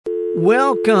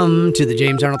Welcome to the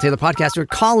James Arnold Taylor podcast. We're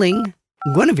calling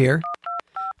Guinevere.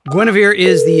 Guinevere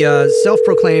is the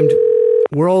self-proclaimed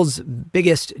world's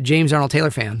biggest James Arnold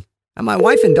Taylor fan. And my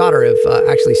wife and daughter have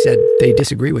actually said they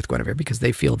disagree with Guinevere because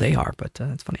they feel they are, but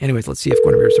it's funny. Anyways, let's see if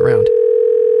Guinevere's around.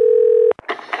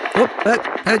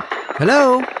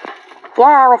 Hello?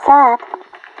 Yeah, what's up?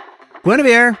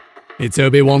 Guinevere. It's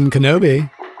Obi-Wan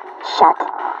Kenobi. Shut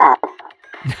up.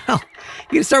 No.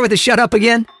 You gonna start with the shut up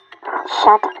again?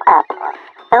 Shut up.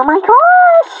 Oh my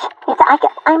gosh!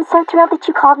 I'm so thrilled that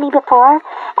you called me before, and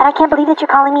I can't believe that you're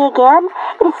calling me again.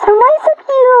 It is so nice of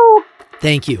you.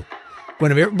 Thank you,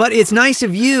 Guinevere. But it's nice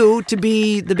of you to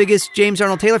be the biggest James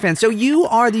Arnold Taylor fan. So you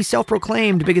are the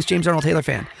self-proclaimed biggest James Arnold Taylor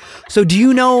fan. So do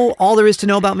you know all there is to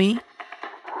know about me?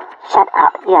 Shut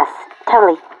up. Yes.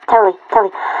 Totally.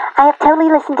 I have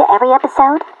totally listened to every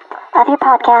episode of your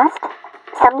podcast.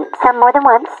 Some more than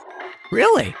once.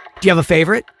 Really? Do you have a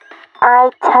favorite?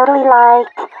 I totally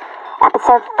liked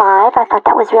episode 5. I thought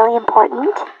that was really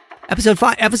important. Episode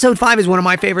 5 is one of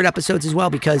my favorite episodes as well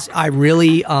because I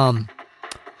really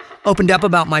opened up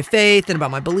about my faith and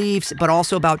about my beliefs, but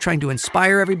also about trying to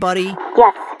inspire everybody.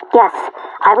 Yes.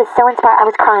 I was so inspired. I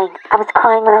was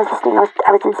crying when I was listening.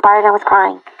 I was inspired and I was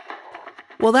crying.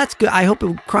 Well, that's good. I hope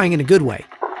you're crying in a good way.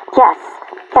 Yes,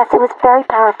 it was very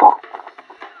powerful.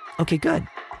 Okay, good.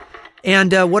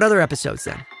 And what other episodes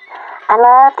then? I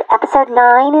loved episode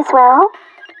 9 as well.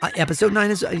 Episode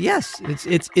 9 is, yes,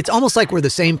 it's almost like we're the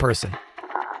same person.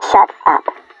 Shut up.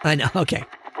 I know, okay.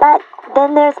 But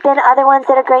then there's been other ones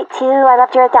that are great too. I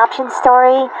loved your adoption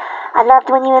story. I loved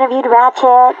when you interviewed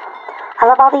Ratchet. I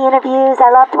love all the interviews. I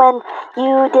loved when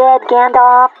you did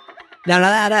Gandalf. Now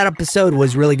that episode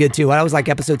was really good too. That was like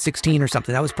episode 16 or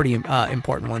something. That was pretty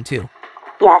important one too.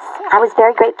 Yes, I was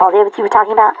very grateful. You were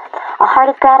talking about a heart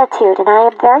of gratitude, and I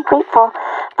am very grateful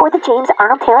for the James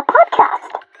Arnold Taylor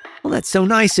podcast. Well, that's so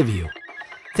nice of you.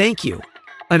 Thank you.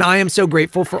 And I am so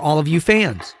grateful for all of you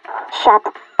fans. Shut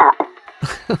up.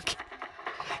 Okay.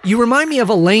 You remind me of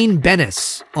Elaine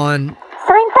Bennis on...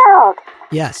 Seinfeld.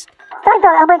 Yes.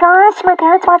 Seinfeld. Oh my gosh, my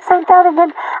parents watched Seinfeld, and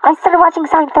then I started watching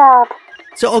Seinfeld.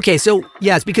 So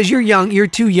yes, because you're young, you're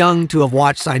too young to have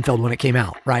watched Seinfeld when it came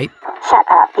out, right? Shut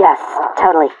up. Yes,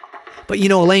 totally. But you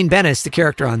know, Elaine Bennis, the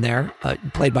character on there,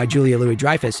 played by Julia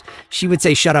Louis-Dreyfus, she would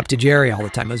say shut up to Jerry all the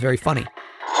time. It was very funny.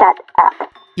 Shut up.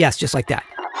 Yes, just like that.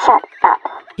 Shut up.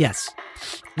 Yes.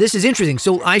 This is interesting.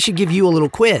 So I should give you a little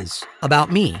quiz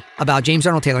about me, about James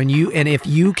Arnold Taylor, and if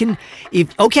you can,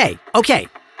 okay.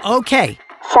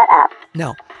 Shut up.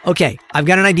 No. Okay, I've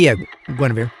got an idea,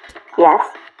 Guinevere. Yes?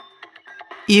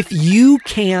 If you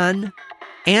can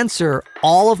answer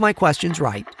all of my questions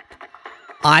right,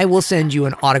 I will send you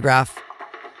an autograph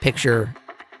picture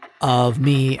of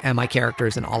me and my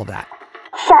characters and all of that.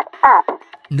 Shut up.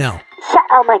 No.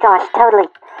 Oh my gosh, totally.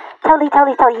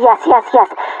 Yes.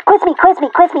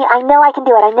 Quiz me. I know I can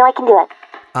do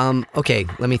it. Okay,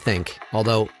 let me think.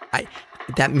 Although,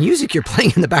 that music you're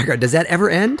playing in the background, does that ever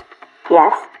end?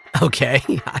 Yes. Okay.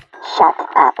 Shut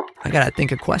up. I gotta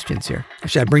think of questions here.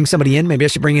 Should I bring somebody in? Maybe I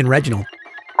should bring in Reginald.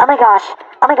 Oh my gosh.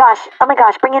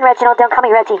 Bring in Reginald. Don't call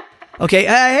me Reggie. Okay,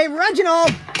 hey,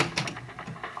 Reginald!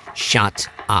 Shut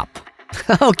up.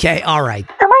 Okay, all right.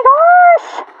 Oh my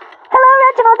gosh! Hello,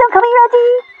 Reginald. Don't call me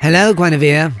Reggie. Hello,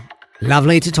 Guinevere.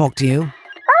 Lovely to talk to you.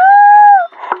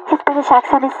 Oh! His British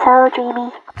accent is so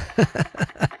dreamy.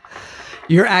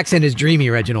 Your accent is dreamy,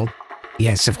 Reginald.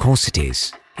 Yes, of course it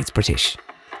is. It's British.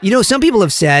 You know, some people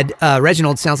have said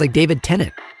Reginald sounds like David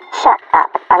Tennant. Shut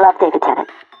up. I love David Tennant.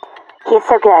 He is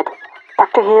so good.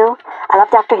 Doctor Who. I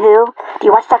love Doctor Who. Do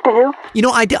you watch Doctor Who? You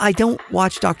know, I don't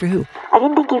watch Doctor Who. I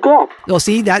didn't think you did. Well,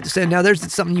 see, so now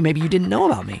there's something maybe you didn't know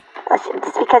about me.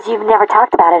 It's because you've never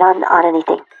talked about it on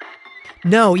anything.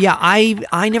 No, yeah,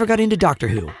 I never got into Doctor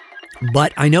Who.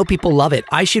 But I know people love it.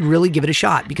 I should really give it a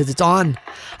shot because I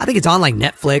think it's on like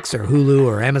Netflix or Hulu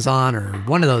or Amazon or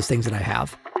one of those things that I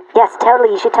have. Yes,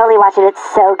 totally. You should totally watch it.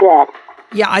 It's so good.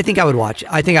 Yeah, I think I would watch it.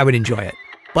 I think I would enjoy it.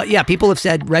 But yeah, people have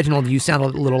said, Reginald, you sound a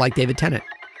little like David Tennant.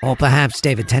 Or perhaps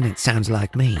David Tennant sounds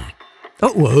like me.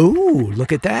 Oh, whoa,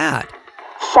 look at that.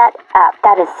 Shut up.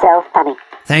 That is so funny.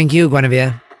 Thank you,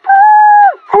 Guinevere.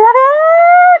 I love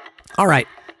it. All right.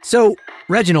 So,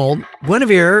 Reginald,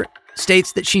 Guinevere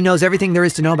states that she knows everything there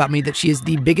is to know about me, that she is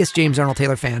the biggest James Arnold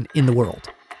Taylor fan in the world.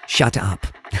 Shut up.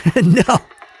 No.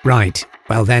 Right.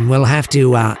 Well, then we'll have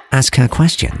to ask her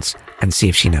questions and see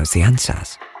if she knows the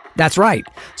answers. That's right.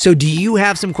 So do you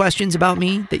have some questions about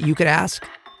me that you could ask?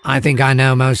 I think I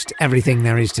know most everything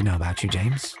there is to know about you,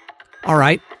 James. All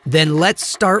right. Then let's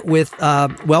start with,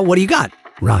 what do you got?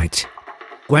 Right.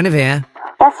 Guinevere.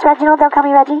 Yes, Reginald. Don't call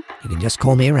me Reggie. You can just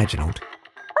call me Reginald.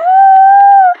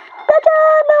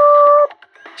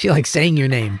 She likes saying your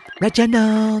name.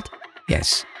 Reginald.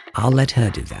 Yes, I'll let her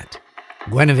do that.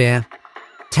 Guinevere,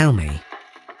 tell me,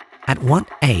 at what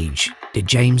age did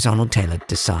James Arnold Taylor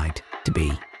decide to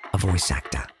be a voice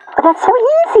actor? Oh, that's so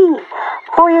easy.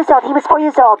 4 years old. He was 4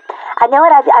 years old. I know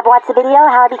it. I've watched the video,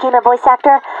 how I became a voice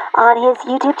actor on his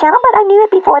YouTube channel, but I knew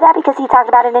it before that because he talked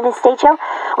about it in his stage show,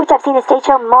 which I've seen his stage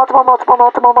show multiple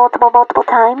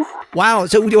times. Wow.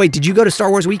 So wait, did you go to Star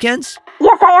Wars weekends?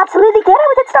 Yes, I absolutely did. I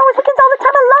was at Star Wars weekends all the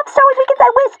time. I love Star Wars weekends.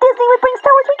 I wish Disney would bring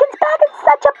Star Wars weekends back. It's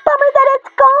such a bummer that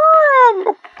it's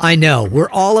gone. I know.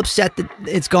 We're all upset that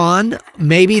it's gone.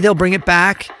 Maybe they'll bring it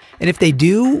back. And if they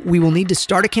do, we will need to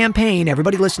start a campaign,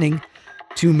 everybody listening,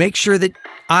 to make sure that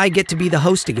I get to be the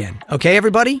host again. Okay,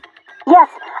 everybody? Yes.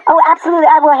 Oh, absolutely.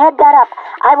 I will head that up.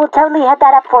 I will totally head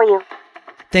that up for you.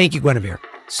 Thank you, Guinevere.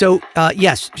 So,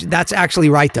 yes, that's actually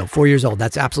right, though. 4 years old.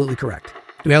 That's absolutely correct.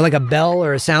 Do we have like a bell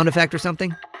or a sound effect or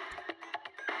something?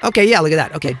 Okay, yeah, look at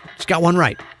that. Okay, just got one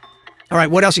right. All right,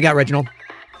 what else you got, Reginald?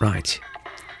 Right.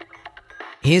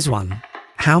 Here's one.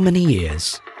 How many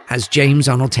years has James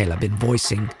Arnold Taylor been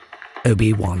voicing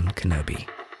Obi-Wan Kenobi?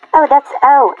 Oh,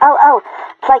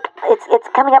 it's like it's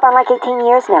coming up on like 18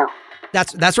 years now.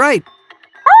 That's right.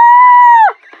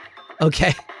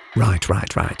 Okay. Right.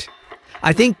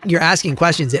 I think you're asking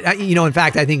questions that, in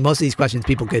fact, I think most of these questions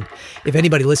people could, if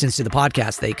anybody listens to the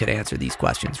podcast, they could answer these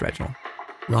questions, Reginald.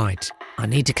 Right. I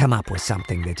need to come up with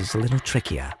something that is a little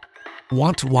trickier.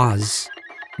 What was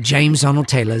James Arnold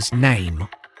Taylor's name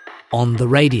on the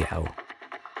radio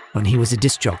when he was a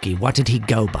disc jockey? What did he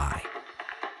go by?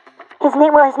 His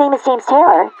name is James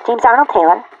Taylor. James Arnold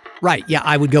Taylor. Right. Yeah,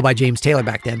 I would go by James Taylor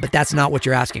back then, but that's not what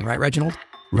you're asking, right, Reginald?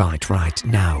 Right.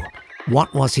 Now,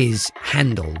 what was his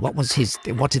handle? What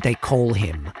did they call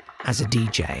him as a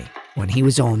DJ when he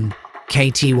was on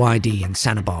KTYD in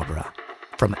Santa Barbara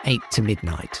from 8 to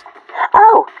midnight?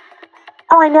 Oh,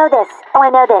 I know this.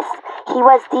 He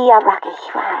was the rocker.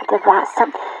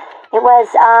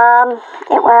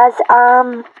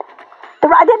 The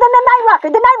night rocker.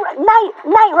 The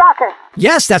night rocker.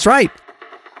 Yes, that's right.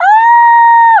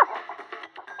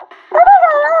 Oh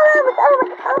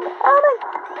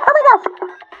my gosh.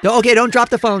 No, okay, don't drop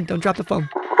the phone. I was just so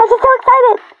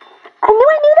excited. I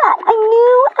knew that. I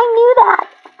knew that.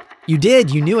 You did.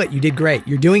 You knew it. You did great.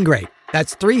 You're doing great.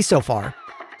 That's 3 so far.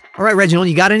 All right, Reginald,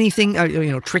 you got anything,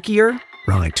 trickier?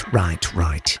 Right.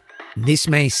 This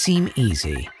may seem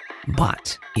easy,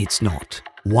 but it's not.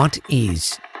 What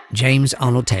is James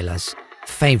Arnold Taylor's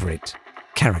favorite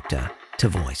character to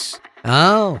voice?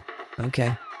 Oh,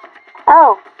 okay.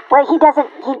 Oh, well,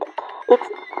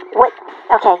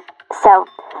 okay, so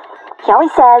he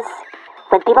always says,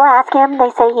 when people ask him, they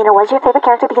say, what's your favorite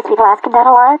character? Because people ask him that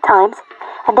a lot of times.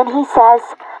 And then he says,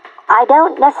 I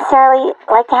don't necessarily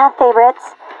like to have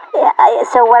favorites.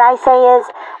 So what I say is,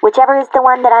 whichever is the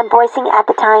one that I'm voicing at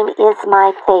the time is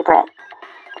my favorite.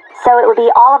 So it would be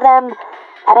all of them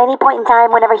at any point in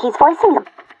time whenever he's voicing them.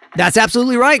 That's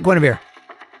absolutely right, Guinevere.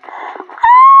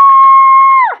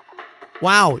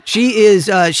 Wow, she's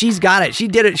got it. She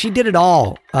did it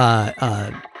all.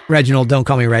 Reginald, don't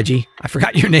call me Reggie. I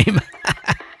forgot your name.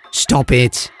 Stop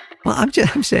it. Well,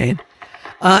 I'm saying.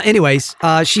 Anyways,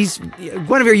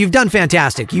 Guinevere, you've done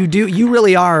fantastic. You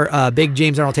really are a big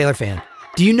James Arnold Taylor fan.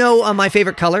 Do you know my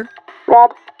favorite color? Red.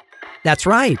 That's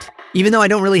right. Even though I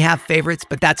don't really have favorites,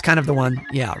 but that's kind of the one.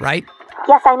 Yeah, right?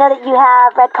 Yes, I know that you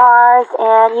have red cars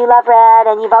and you love red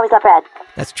and you've always loved red.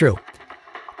 That's true.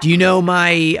 Do you know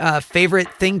my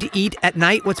favorite thing to eat at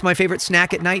night? What's my favorite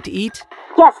snack at night to eat?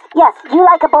 Yes. You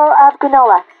like a bowl of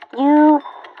granola. You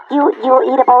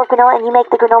will eat a bowl of granola and you make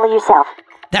the granola yourself.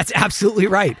 That's absolutely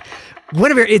right.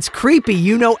 Guinevere, it's creepy.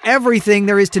 You know everything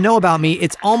there is to know about me.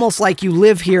 It's almost like you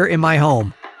live here in my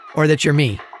home, or that you're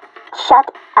me.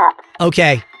 Shut up.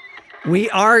 Okay. We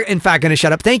are, in fact, going to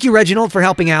shut up. Thank you, Reginald, for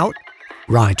helping out.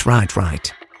 Right.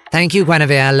 Thank you,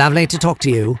 Guinevere. Lovely to talk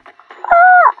to you.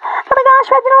 Oh my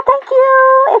gosh, Reginald, thank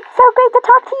you. It's so great to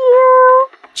talk to you.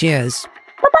 Cheers.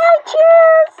 Bye-bye,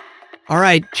 cheers. All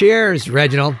right, cheers,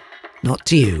 Reginald. Not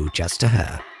to you, just to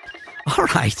her. All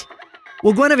right.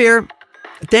 Well, Guinevere,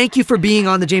 thank you for being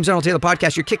on the James Arnold Taylor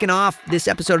podcast. You're kicking off this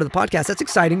episode of the podcast. That's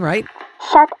exciting, right?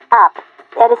 Shut up.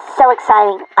 That is so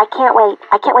exciting. I can't wait.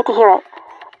 I can't wait to hear it.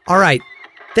 All right.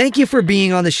 Thank you for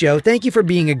being on the show. Thank you for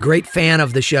being a great fan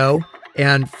of the show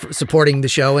and for supporting the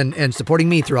show and supporting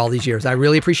me through all these years. I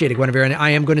really appreciate it, Guinevere, and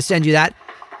I am going to send you that.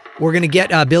 We're going to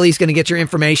get, Billy's going to get your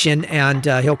information, and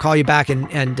he'll call you back and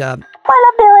I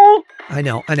love Billy. I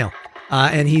know.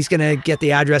 And he's going to get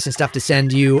the address and stuff to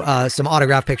send you some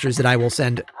autograph pictures that I will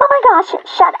send. Oh my gosh,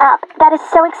 shut up. That is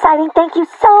so exciting. Thank you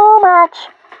so much.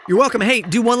 You're welcome. Hey,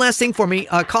 do one last thing for me.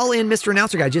 Call in Mr.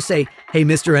 Announcer Guy. Just say, hey,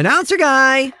 Mr. Announcer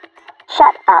Guy.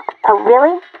 Shut up. Oh,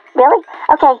 really? Really?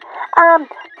 Okay.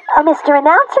 Mr.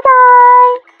 Announcer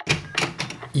Guy.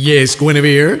 Yes,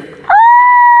 Guinevere?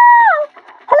 Oh!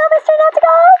 Hello, Mr. Announcer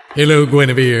Guy. Hello,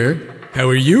 Guinevere. How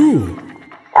are you?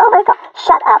 Oh my God.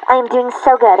 Shut up. I am doing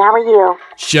so good. How are you?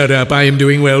 Shut up. I am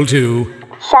doing well, too.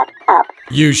 Shut up.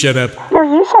 You shut up. No,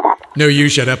 you shut up. No, you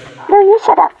shut up. No, you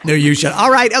shut up. No, you shut up.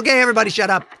 All right. Okay, everybody shut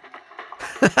up.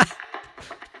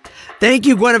 Thank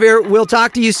you, Guinevere. We'll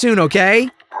talk to you soon, okay?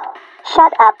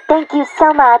 Shut up. Thank you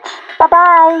so much.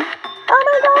 Bye-bye.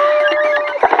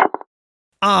 Oh my God.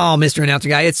 Oh, Mr. Announcer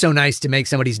Guy, it's so nice to make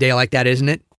somebody's day like that, isn't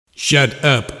it? Shut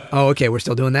up. Oh, okay. We're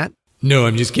still doing that? No,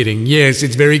 I'm just kidding. Yes,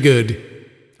 it's very good.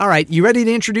 All right. You ready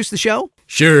to introduce the show?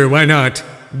 Sure, why not?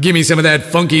 Give me some of that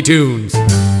funky tunes.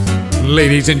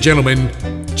 Ladies and gentlemen,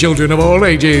 children of all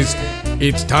ages,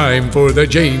 it's time for the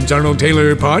James Arnold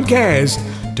Taylor podcast.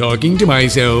 Talking to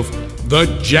myself, the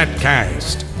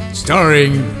JATcast.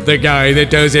 Starring the guy that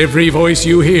does every voice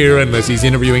you hear, unless he's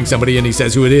interviewing somebody and he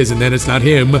says who it is, and then it's not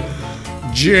him.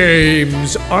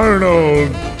 James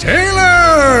Arnold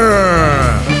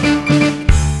Taylor!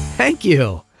 Thank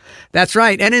you. That's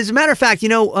right. And as a matter of fact,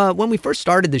 when we first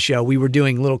started the show, we were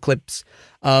doing little clips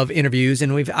of interviews,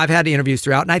 and I've had interviews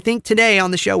throughout. And I think today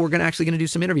on the show, we're going to do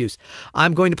some interviews.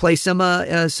 I'm going to play some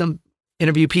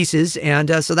interview pieces,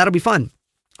 and so that'll be fun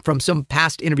from some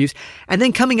past interviews. And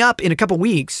then coming up in a couple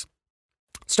weeks,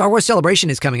 Star Wars Celebration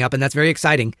is coming up, and that's very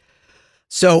exciting.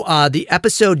 So the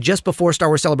episode just before Star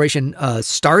Wars Celebration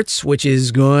starts, which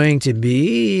is going to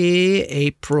be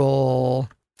April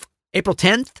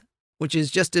 10th, which is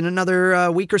just in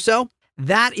another week or so.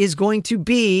 That is going to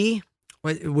be,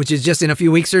 which is just in a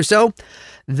few weeks or so,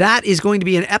 that is going to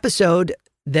be an episode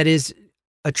that is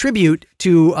a tribute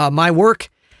to my work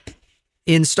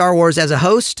in Star Wars as a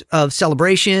host of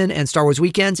Celebration and Star Wars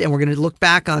Weekends. And we're going to look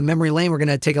back on memory lane. We're going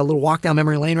to take a little walk down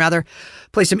memory lane,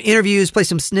 play some interviews, play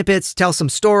some snippets, tell some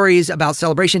stories about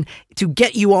Celebration to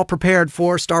get you all prepared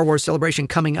for Star Wars Celebration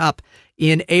coming up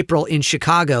in April in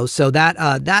Chicago. So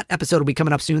that episode will be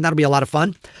coming up soon. That'll be a lot of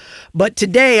fun. But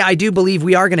today, I do believe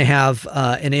we are going to have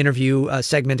an interview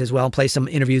segment as well, play some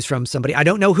interviews from somebody. I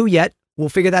don't know who yet. We'll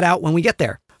figure that out when we get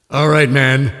there. All right,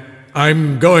 man.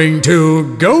 I'm going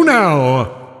to go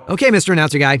now. Okay, Mr.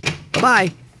 Announcer Guy.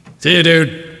 Bye-bye. See you,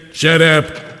 dude. Shut up.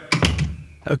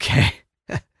 Okay.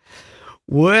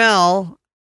 Well,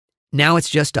 now it's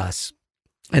just us.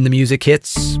 And the music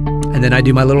hits, and then I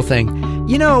do my little thing.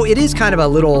 It is kind of a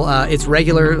little, it's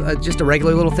regular, just a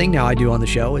regular little thing now I do on the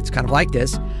show. It's kind of like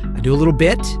this. I do a little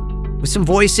bit with some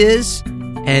voices,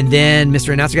 and then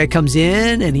Mr. Announcer Guy comes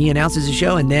in, and he announces the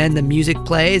show, and then the music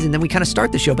plays, and then we kind of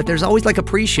start the show, but there's always like a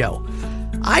pre-show.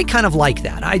 I kind of like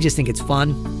that. I just think it's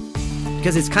fun,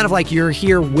 because it's kind of like you're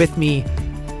here with me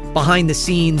behind the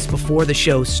scenes before the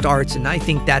show starts, and I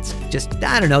think that's just,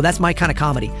 I don't know, that's my kind of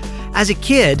comedy. As a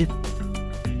kid,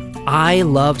 I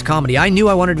loved comedy. I knew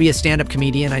I wanted to be a stand-up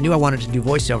comedian. I knew I wanted to do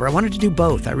voiceover. I wanted to do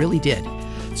both. I really did.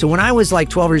 So when I was like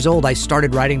 12 years old, I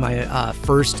started writing my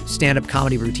first stand-up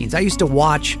comedy routines. I used to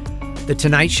watch The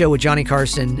Tonight Show with Johnny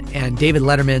Carson and David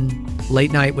Letterman,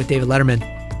 Late Night with David Letterman,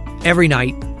 every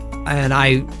night. And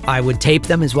I would tape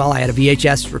them as well. I had a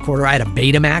VHS recorder. I had a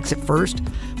Betamax at first.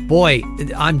 Boy,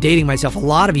 I'm dating myself. A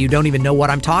lot of you don't even know what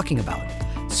I'm talking about.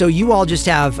 So you all just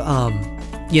have,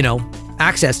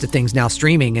 access to things now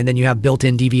streaming, and then you have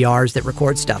built-in DVRs that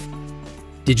record stuff.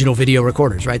 Digital video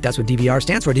recorders, right? That's what DVR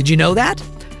stands for. Did you know that?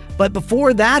 But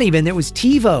before that even, there was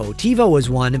TiVo. TiVo was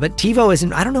one, but TiVo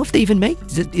isn't, I don't know if they even make,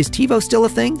 is TiVo still a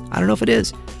thing? I don't know if it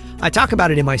is. I talk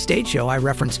about it in my stage show. I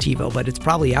reference TiVo, but it's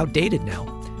probably outdated now.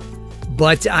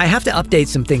 But I have to update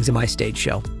some things in my stage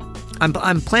show.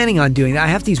 I'm planning on doing that. I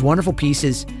have these wonderful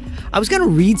pieces. I was going to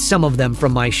read some of them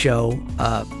from my show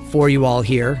for you all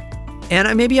here.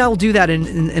 And maybe I'll do that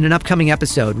in an upcoming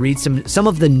episode, read some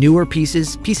of the newer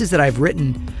pieces that I've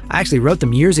written. I actually wrote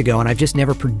them years ago, and I've just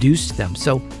never produced them.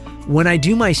 So when I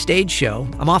do my stage show,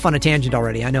 I'm off on a tangent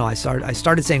already. I know I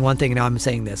started saying one thing, and now I'm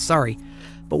saying this. Sorry.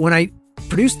 But when I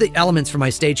produce the elements for my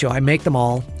stage show, I make them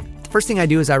all. The first thing I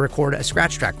do is I record a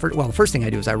scratch track. The first thing I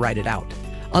do is I write it out.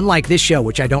 Unlike this show,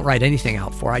 which I don't write anything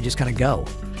out for, I just kind of go.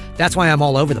 That's why I'm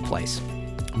all over the place.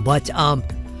 But,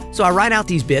 so I write out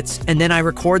these bits, and then I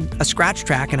record a scratch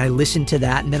track, and I listen to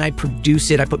that, and then I produce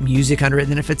it. I put music under it,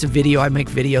 and then if it's a video, I make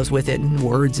videos with it, and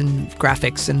words and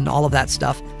graphics and all of that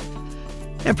stuff,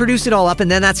 and produce it all up.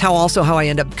 And then that's how I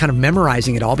end up kind of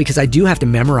memorizing it all, because I do have to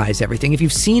memorize everything. If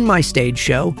you've seen my stage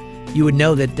show, you would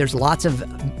know that there's lots of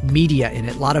media in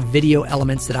it, a lot of video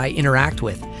elements that I interact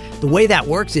with. The way that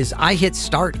works is I hit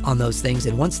start on those things,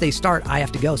 and once they start, I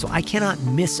have to go. So I cannot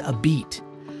miss a beat.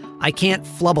 I can't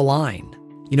flub a line.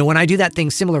 When I do that thing,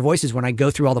 Similar Voices, when I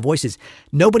go through all the voices,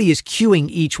 nobody is cueing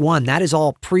each one. That is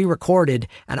all pre-recorded,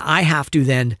 and I have to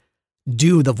then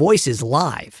do the voices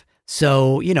live.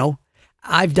 So,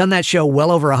 I've done that show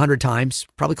well over 100 times,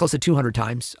 probably close to 200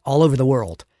 times, all over the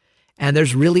world. And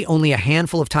there's really only a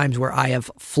handful of times where I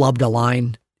have flubbed a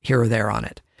line here or there on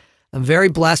it. I'm very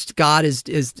blessed. God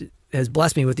has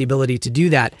blessed me with the ability to do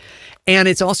that. And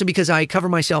it's also because I cover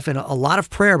myself in a lot of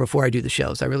prayer before I do the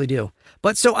shows. I really do.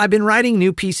 But so I've been writing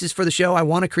new pieces for the show. I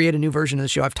want to create a new version of the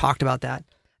show. I've talked about that.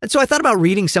 And so I thought about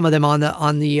reading some of them on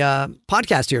the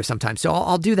podcast here sometime. So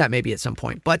I'll do that maybe at some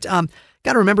point. But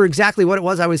got to remember exactly what it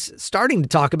was I was starting to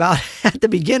talk about at the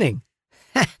beginning.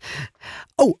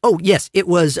 Oh, yes. It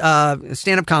was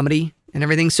stand-up comedy and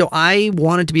everything. So I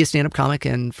wanted to be a stand-up comic,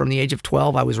 and from the age of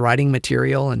 12, I was writing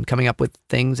material and coming up with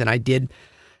things, and I did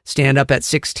stand up at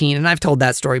 16, and I've told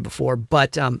that story before,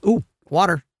 but,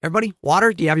 water. Everybody,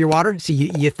 water? Do you have your water? See,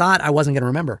 you thought I wasn't going to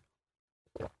remember.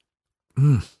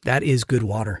 That is good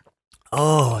water.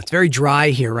 Oh, it's very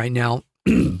dry here right now.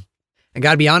 I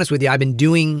got to be honest with you, I've been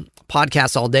doing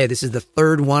podcasts all day. This is the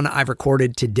third one I've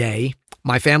recorded today.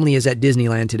 My family is at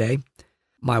Disneyland today.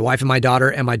 My wife and my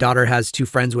daughter has 2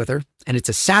 friends with her, and it's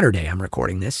a Saturday I'm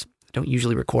recording this. I don't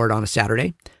usually record on a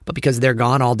Saturday, but because they're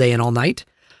gone all day and all night,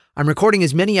 I'm recording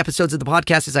as many episodes of the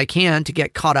podcast as I can to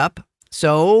get caught up.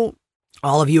 So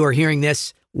all of you are hearing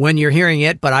this when you're hearing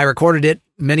it, but I recorded it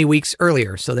many weeks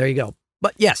earlier. So there you go.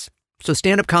 But yes, so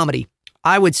stand-up comedy.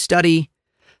 I would study.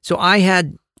 So I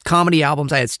had comedy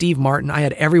albums. I had Steve Martin. I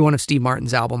had every one of Steve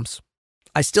Martin's albums.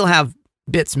 I still have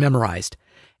bits memorized.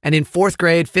 And in 4th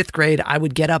grade, 5th grade, I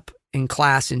would get up in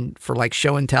class and for like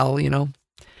show and tell, and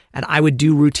I would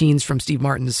do routines from Steve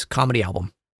Martin's comedy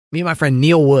album. Me and my friend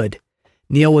Neil Wood.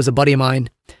 Neil was a buddy of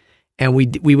mine, and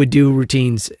we would do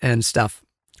routines and stuff.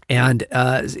 And,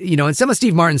 and some of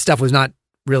Steve Martin's stuff was not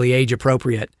really age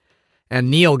appropriate.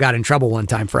 And Neil got in trouble one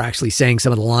time for actually saying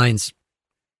some of the lines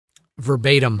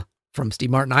verbatim from Steve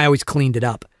Martin. I always cleaned it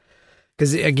up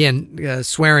because, again,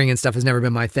 swearing and stuff has never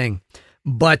been my thing.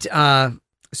 But,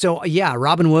 so yeah,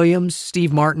 Robin Williams,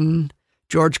 Steve Martin,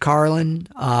 George Carlin.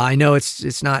 I know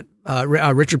it's not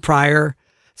Richard Pryor.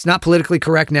 It's not politically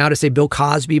correct now to say Bill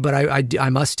Cosby, but I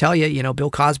must tell you,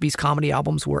 Bill Cosby's comedy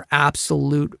albums were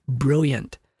absolute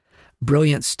brilliant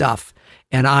stuff.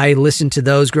 And I listened to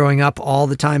those growing up all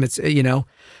the time. It's,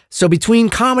 so between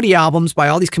comedy albums by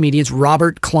all these comedians,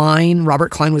 Robert Klein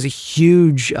was a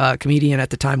huge comedian at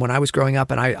the time when I was growing up,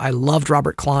 and I loved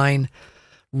Robert Klein,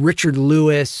 Richard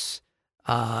Lewis,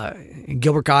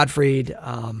 Gilbert Gottfried,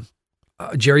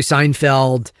 Jerry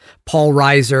Seinfeld, Paul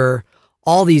Reiser,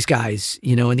 all these guys,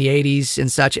 in the 80s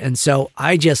and such. And so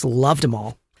I just loved them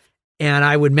all. And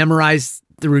I would memorize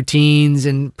the routines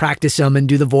and practice them and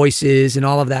do the voices and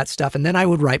all of that stuff. And then I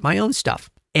would write my own stuff.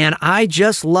 And I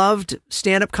just loved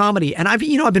stand-up comedy. And I've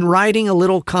been writing a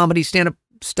little comedy stand-up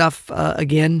stuff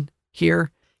again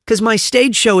here, because my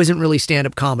stage show isn't really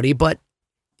stand-up comedy, but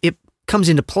comes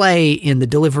into play in the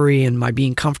delivery and my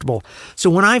being comfortable. So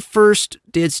when I first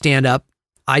did stand up,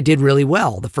 I did really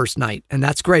well the first night. And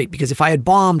that's great, because if I had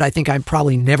bombed, I think I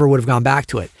probably never would have gone back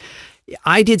to it.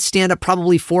 I did stand up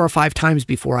probably 4 or 5 times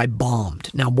before I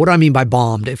bombed. Now, what do I mean by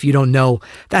bombed? If you don't know,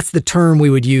 that's the term we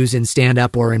would use in stand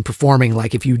up or in performing.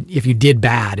 Like if you did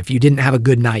bad, if you didn't have a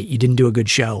good night, you didn't do a good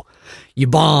show, you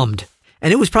bombed.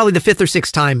 And it was probably the 5th or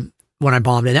 6th time when I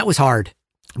bombed, and that was hard.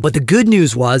 But the good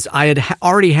news was I had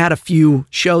already had a few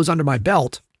shows under my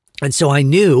belt. And so I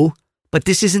knew, but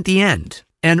this isn't the end.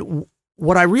 And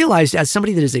what I realized as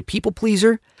somebody that is a people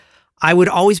pleaser, I would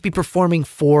always be performing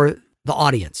for the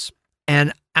audience.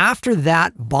 And after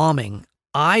that bombing,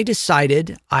 I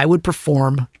decided I would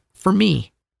perform for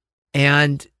me.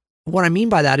 And what I mean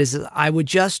by that is that I would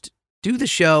just do the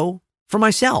show for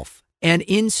myself. And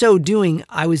in so doing,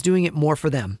 I was doing it more for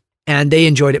them. And they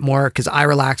enjoyed it more because I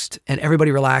relaxed and everybody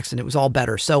relaxed and it was all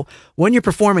better. So when you're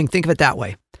performing, think of it that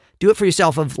way. Do it for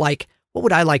yourself of like, what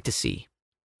would I like to see?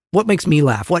 What makes me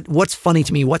laugh? What's funny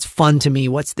to me? What's fun to me?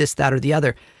 What's this, that, or the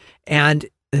other? And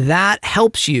that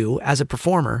helps you as a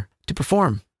performer to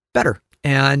perform better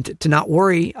and to not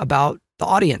worry about the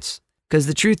audience. Because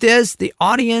the truth is, the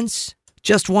audience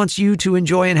just wants you to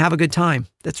enjoy and have a good time.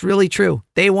 That's really true.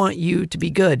 They want you to be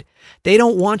good. They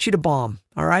don't want you to bomb,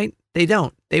 all right? They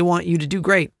don't. They want you to do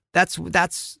great. That's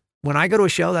when I go to a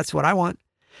show, that's what I want.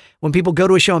 When people go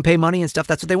to a show and pay money and stuff,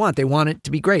 that's what they want. They want it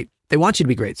to be great. They want you to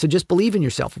be great. So just believe in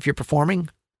yourself. If you're performing,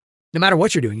 no matter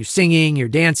what you're doing, you're singing, you're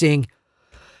dancing,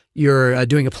 you're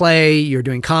doing a play, you're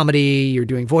doing comedy, you're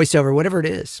doing voiceover, whatever it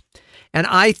is. And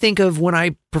I think of when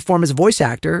I perform as a voice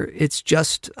actor, it's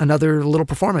just another little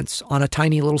performance on a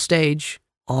tiny little stage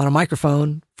on a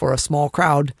microphone for a small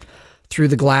crowd through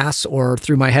the glass or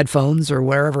through my headphones or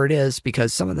wherever it is,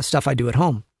 because some of the stuff I do at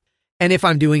home. And if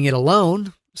I'm doing it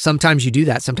alone, sometimes you do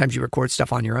that. Sometimes you record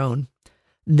stuff on your own.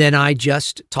 Then I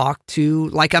just talk to,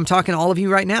 like I'm talking to all of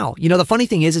you right now. You know, the funny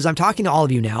thing is I'm talking to all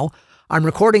of you now. I'm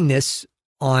recording this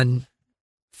on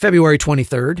February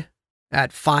 23rd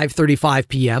at 5:35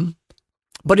 p.m.,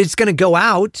 but it's going to go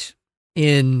out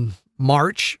in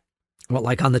March. Well,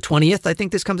 like on the 20th, I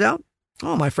think this comes out.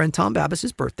 Oh, my friend Tom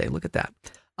Babis's birthday. Look at that.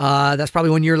 That's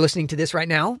probably when you're listening to this right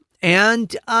now.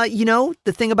 And, you know,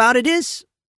 the thing about it is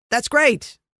that's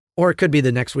great. Or it could be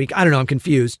the next week. I don't know. I'm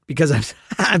confused because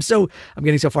I'm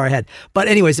getting so far ahead. But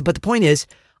anyways, but the point is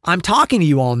I'm talking to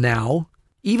you all now,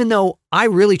 even though I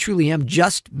really truly am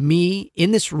just me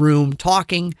in this room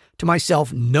talking to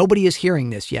myself. Nobody is hearing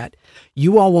this yet.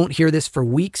 You all won't hear this for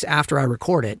weeks after I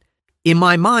record it. In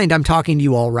my mind, I'm talking to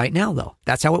you all right now, though.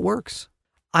 That's how it works.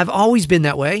 I've always been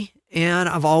that way. And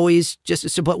I've always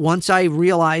but once I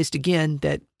realized again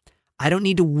that I don't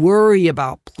need to worry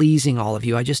about pleasing all of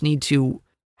you. I just need to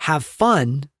have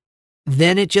fun.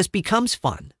 Then it just becomes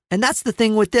fun. And that's the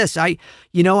thing with this. I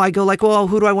go like, well,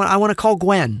 who do I want? I want to call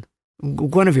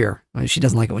Guinevere. She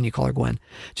doesn't like it when you call her Gwen,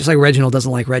 just like Reginald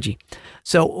doesn't like Reggie.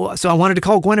 So I wanted to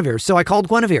call Guinevere. So I called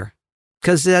Guinevere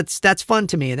because that's fun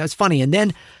to me. And that's funny. And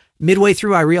then midway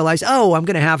through, I realized, I'm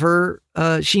going to have her.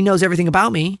 She knows everything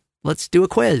about me. Let's do a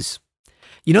quiz.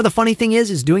 You know, the funny thing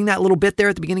is doing that little bit there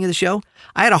at the beginning of the show,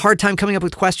 I had a hard time coming up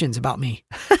with questions about me.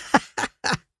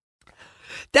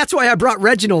 That's why I brought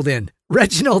Reginald in.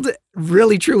 Reginald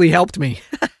really, truly helped me.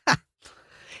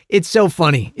 It's so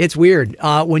funny. It's weird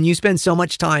when you spend so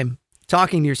much time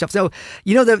talking to yourself. So,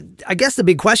 you know, I guess the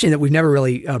big question that we've never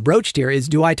really broached here is,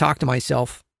 do I talk to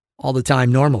myself all the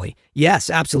time normally? Yes,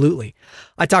 absolutely.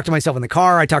 I talk to myself in the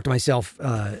car. I talk to myself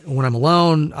when I'm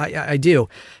alone. I do.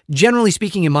 Generally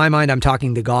speaking, in my mind, I'm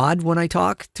talking to God when I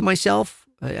talk to myself.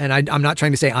 And I'm not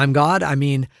trying to say I'm God. I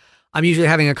mean, I'm usually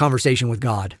having a conversation with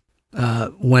God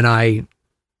when I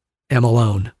am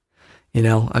alone. You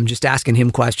know, I'm just asking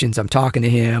him questions. I'm talking to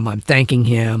him. I'm thanking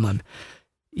him. I'm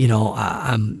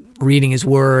reading his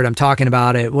word. I'm talking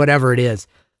about it, whatever it is.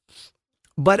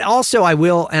 But also I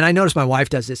will, and I notice my wife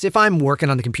does this. If I'm working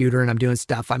on the computer and I'm doing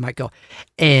stuff, I might go,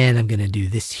 and I'm going to do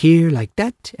this here like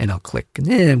that, and I'll click, and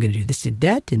then I'm going to do this and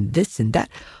that, and this and that.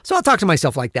 So I'll talk to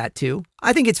myself like that too.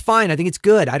 I think it's fine. I think it's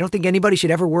good. I don't think anybody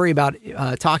should ever worry about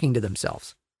talking to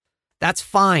themselves. That's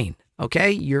fine.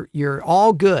 Okay. You're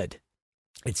all good.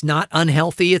 It's not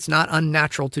unhealthy. It's not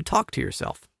unnatural to talk to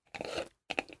yourself.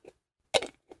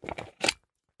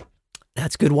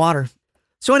 That's good water.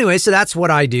 So anyway, so that's what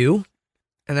I do.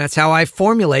 And that's how I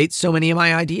formulate so many of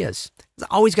my ideas. I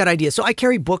always got ideas. So I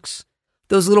carry books,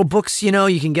 those little books, you know,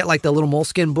 you can get like the little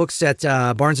moleskin books at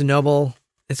Barnes & Noble.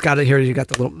 It's got it here. You got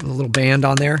the little band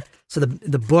on there. So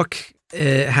the book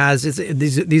has,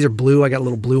 these are blue. I got a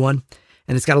little blue one.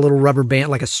 And it's got a little rubber band,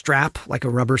 like a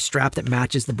rubber strap that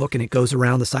matches the book, and it goes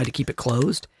around the side to keep it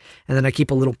closed. And then I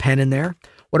keep a little pen in there.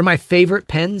 What are my favorite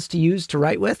pens to use to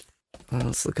write with?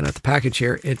 Let's looking at the package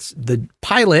here. It's the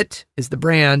Pilot is the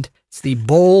brand. It's the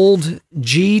Bold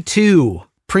G2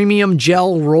 Premium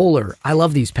Gel Roller. I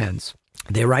love these pens.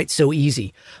 They write so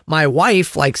easy. My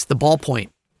wife likes the ballpoint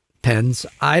pens.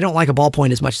 I don't like a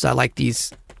ballpoint as much as I like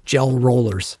these gel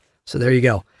rollers. So there you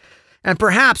go. And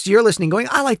perhaps you're listening going,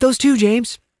 I like those too,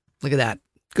 James. Look at that.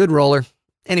 Good roller.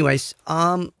 Anyways,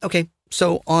 okay.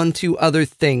 So on to other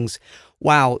things.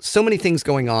 Wow. So many things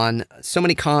going on. So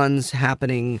many cons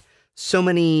happening. So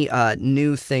many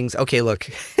new things. Okay, look.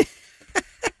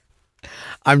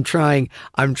 I'm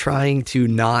trying to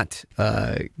not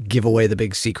give away the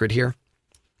big secret here,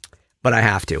 but I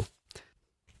have to.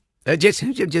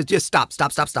 Just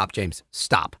stop, James.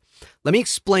 Stop. Let me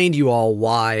explain to you all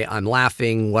why I'm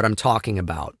laughing, what I'm talking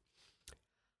about.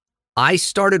 I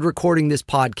started recording this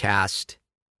podcast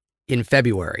in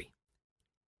February.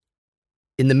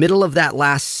 In the middle of that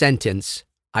last sentence,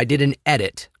 I did an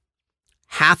edit.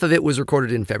 Half of it was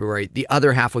recorded in February. The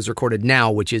other half was recorded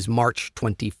now, which is March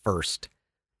 21st.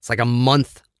 It's like a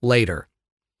month later.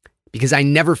 Because I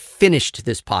never finished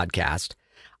this podcast.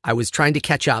 I was trying to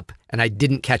catch up, and I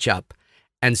didn't catch up.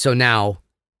 And so now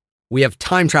we have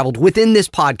time traveled within this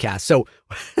podcast.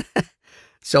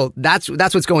 So that's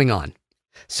what's going on.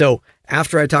 So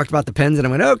after I talked about the pens and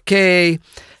I went, okay,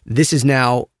 this is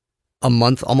now a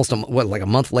month, like a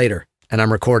month later, and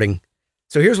I'm recording.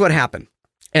 So here's what happened.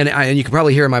 And you can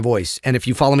probably hear my voice. And if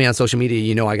you follow me on social media,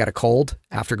 you know I got a cold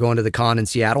after going to the con in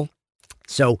Seattle.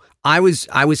 So I was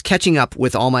catching up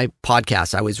with all my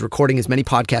podcasts. I was recording as many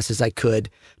podcasts as I could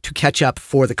to catch up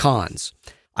for the cons.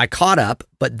 I caught up,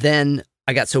 but then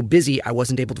I got so busy I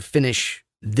wasn't able to finish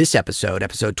this episode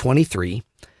 23.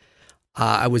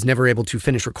 I was never able to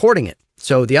finish recording it.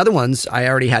 So the other ones I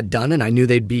already had done, and I knew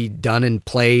they'd be done and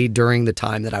play during the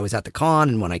time that I was at the con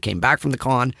and when I came back from the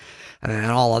con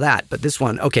and all of that. But this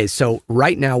one, okay, so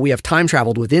right now we have time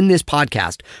traveled within this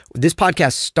podcast. This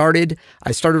podcast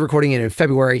I started recording it in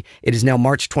February. It is now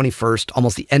March 21st,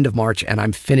 almost the end of March, and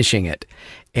I'm finishing it.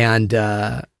 And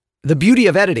the beauty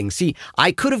of editing, see,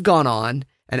 I could have gone on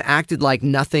and acted like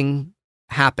nothing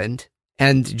happened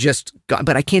and just got,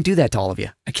 but I can't do that to all of you.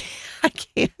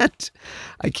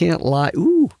 I can't lie.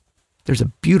 Ooh, there's a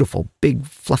beautiful, big,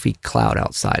 fluffy cloud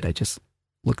outside. I just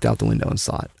looked out the window and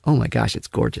saw it. Oh my gosh, it's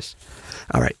gorgeous.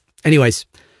 All right. Anyways,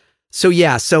 so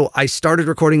I started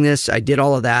recording this. I did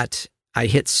all of that. I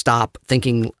hit stop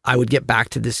thinking I would get back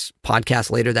to this podcast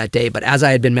later that day. But as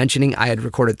I had been mentioning, I had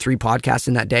recorded 3 podcasts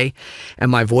in that day and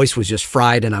my voice was just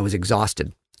fried and I was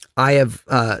exhausted. I have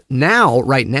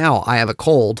right now, I have a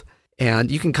cold.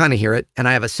 And you can kind of hear it. And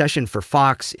I have a session for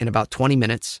Fox in about 20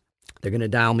 minutes. They're going to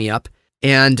dial me up.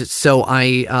 And so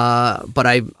I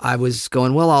was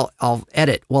going, well, I'll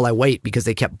edit while I wait because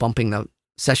they kept bumping the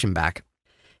session back.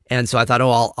 And so I thought,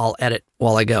 I'll edit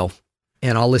while I go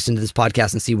and I'll listen to this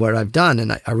podcast and see what I've done.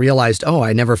 And I realized,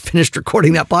 I never finished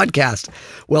recording that podcast.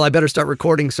 Well, I better start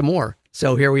recording some more.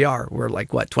 So here we are. We're like,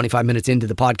 25 minutes into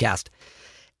the podcast.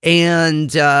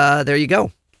 And there you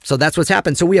go. So that's what's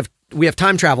happened. So we have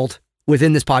time traveled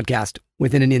within this podcast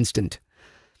within an instant.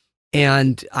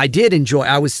 And I did enjoy,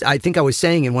 I think I was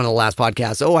saying in one of the last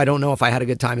podcasts, I don't know if I had a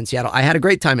good time in Seattle. I had a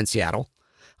great time in Seattle.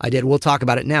 I did. We'll talk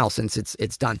about it now since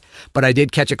it's done. But I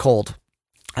did catch a cold.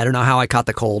 I don't know how I caught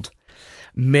the cold.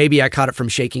 Maybe I caught it from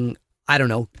shaking,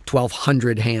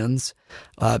 1,200 hands,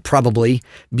 probably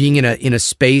being in a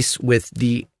space with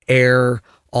the air,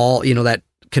 all, that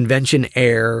convention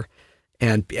air,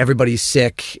 and everybody's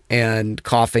sick and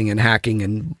coughing and hacking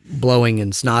and blowing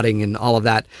and snotting and all of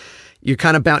that. You're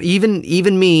kind of bound,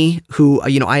 even me, who,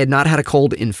 I had not had a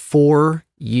cold in 4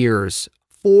 years.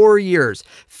 4 years.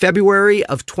 February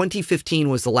of 2015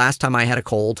 was the last time I had a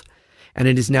cold, and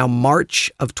it is now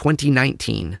March of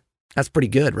 2019. That's pretty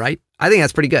good, right? I think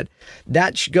that's pretty good.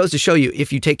 That goes to show you,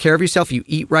 if you take care of yourself, you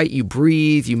eat right, you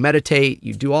breathe, you meditate,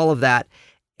 you do all of that,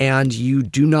 and you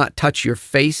do not touch your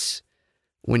face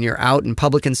when you're out in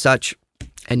public and such,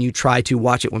 and you try to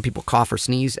watch it when people cough or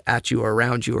sneeze at you or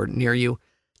around you or near you,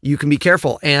 you can be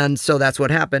careful. And so that's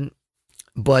what happened.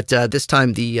 But this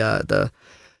time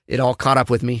it all caught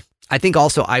up with me. I think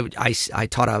also I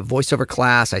taught a voiceover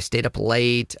class. I stayed up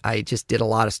late. I just did a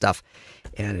lot of stuff.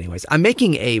 And anyways, I'm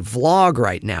making a vlog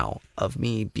right now of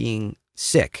me being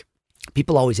sick.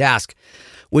 People always ask,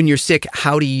 when you're sick,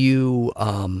 how do you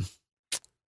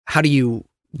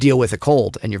deal with a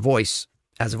cold and your voice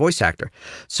as a voice actor?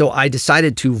 So I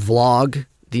decided to vlog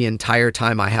the entire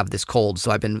time I have this cold. So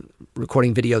I've been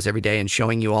recording videos every day and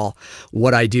showing you all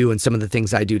what I do and some of the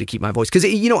things I do to keep my voice. Because,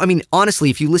 honestly,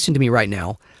 if you listen to me right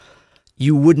now,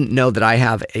 you wouldn't know that I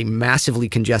have a massively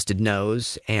congested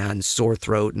nose and sore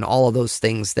throat and all of those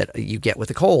things that you get with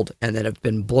a cold and that have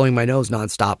been blowing my nose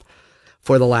nonstop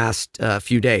for the last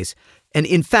few days. And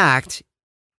in fact,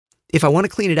 if I want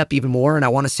to clean it up even more and I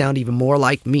want to sound even more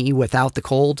like me without the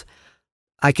cold,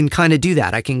 I can kind of do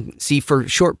that. I can see for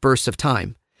short bursts of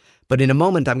time. But in a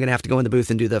moment, I'm going to have to go in the booth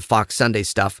and do the Fox Sunday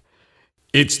stuff.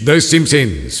 It's The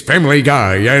Simpsons, Family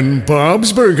Guy, and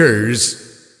Bob's Burgers.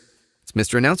 It's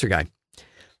Mr. Announcer Guy.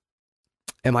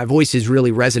 And my voice is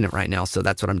really resonant right now, so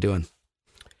that's what I'm doing.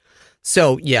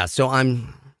 So, it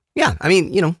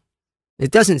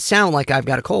doesn't sound like I've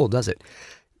got a cold, does it?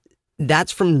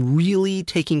 That's from really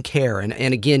taking care. And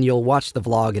again, you'll watch the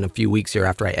vlog in a few weeks here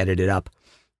after I edit it up.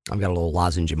 I've got a little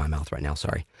lozenge in my mouth right now,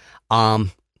 sorry.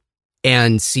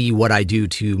 And see what I do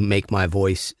to make my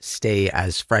voice stay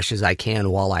as fresh as I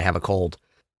can while I have a cold.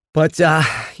 But,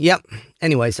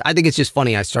 anyways, I think it's just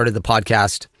funny. I started the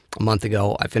podcast a month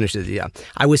ago. I finished it. Yeah.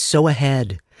 I was so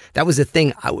ahead. That was the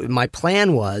thing. My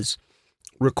plan was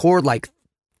record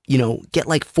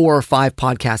get 4 or 5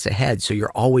 podcasts ahead. So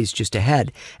you're always just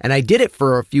ahead. And I did it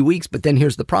for a few weeks, but then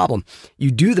here's the problem. You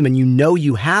do them and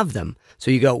you have them. So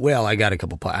you go, well, I got a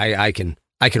couple, I can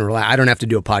relax. I don't have to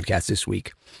do a podcast this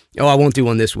week. Oh, I won't do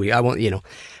one this week. I won't,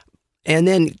 and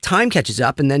then time catches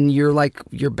up and then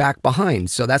you're back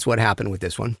behind. So that's what happened with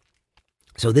this one.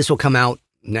 So this will come out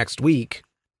next week.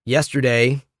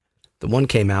 Yesterday, the one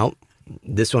came out.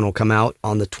 This one will come out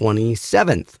on the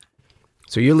 27th.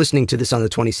 So you're listening to this on the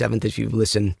 27th if you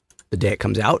listen the day it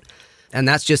comes out. And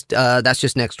that's just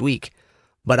next week.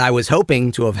 But I was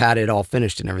hoping to have had it all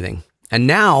finished and everything. And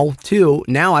now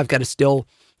I've got to still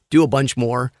do a bunch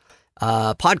more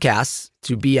podcasts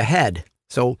to be ahead.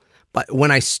 So, but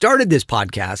when I started this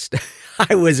podcast,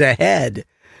 I was ahead.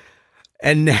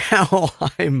 And now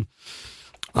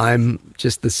I'm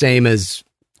just the same as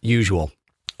usual.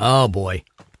 Oh boy.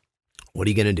 What are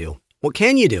you going to do? What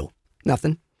can you do?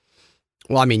 Nothing.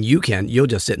 Well, I mean, you'll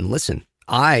just sit and listen.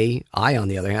 I, on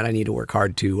the other hand, I need to work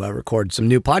hard to record some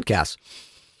new podcasts.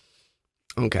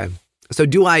 Okay. So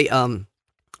do I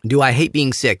hate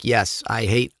being sick? Yes, I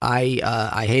hate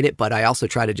it, but I also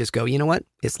try to just go, you know what?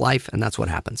 It's life, and that's what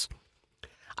happens.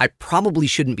 I probably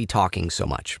shouldn't be talking so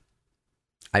much.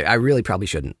 I really probably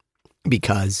shouldn't,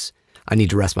 because I need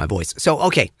to rest my voice. So,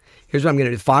 okay, here's what I'm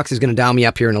going to do. Fox is going to dial me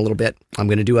up here in a little bit. I'm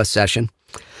going to do a session.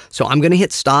 So I'm going to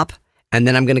hit stop, and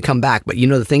then I'm going to come back. But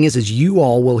the thing is you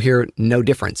all will hear no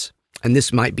difference. And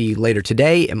this might be later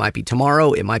today. It might be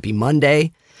tomorrow. It might be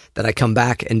Monday that I come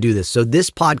back and do this. So this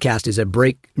podcast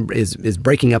is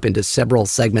breaking up into several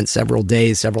segments, several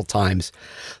days, several times.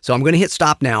 So I'm going to hit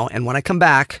stop now. And when I come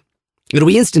back, it'll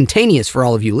be instantaneous for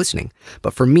all of you listening.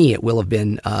 But for me, it will have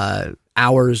been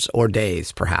hours or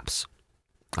days, perhaps.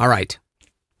 All right,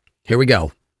 here we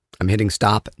go. I'm hitting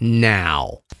stop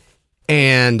now.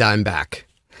 And I'm back.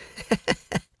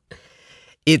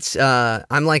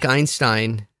 I'm like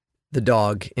Einstein, the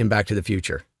dog in Back to the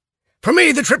Future. For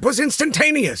me, the trip was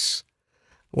instantaneous.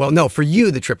 Well, no, for you,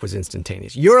 the trip was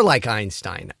instantaneous. You're like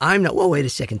Einstein. I'm not. Well, wait a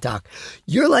second, Doc.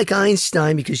 You're like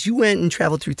Einstein because you went and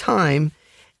traveled through time.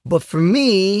 But for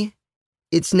me,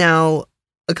 it's now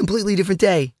a completely different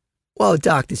day. Whoa,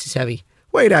 Doc, this is heavy.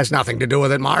 Weight has nothing to do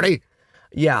with it, Marty.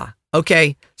 Yeah.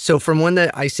 Okay. So from when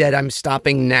I said I'm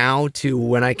stopping now to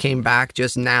when I came back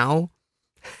just now,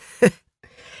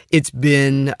 it's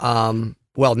been,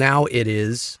 now it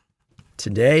is.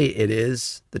 Today it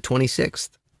is the 26th.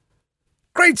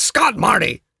 Great Scott,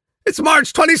 Marty! It's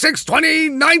March 26,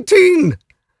 2019!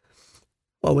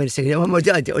 Well, wait a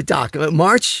second. Doc,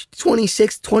 March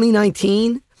 26,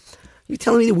 2019? You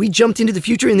telling me that we jumped into the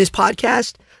future in this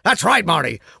podcast? That's right,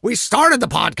 Marty. We started the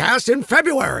podcast in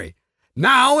February.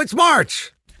 Now it's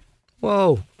March.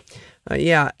 Whoa.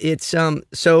 Yeah, it's,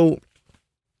 so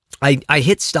I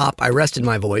hit stop. I rested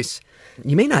my voice.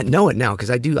 You may not know it now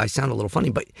because I sound a little funny,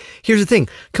 but here's the thing.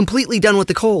 Completely done with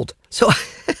the cold. So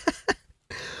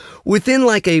within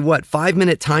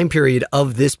 5-minute time period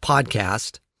of this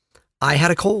podcast, I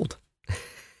had a cold.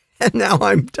 And now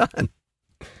I'm done.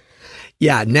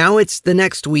 Yeah, now it's the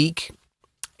next week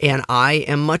and I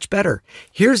am much better.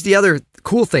 Here's the other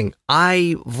cool thing.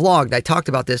 I vlogged. I talked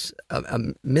about this a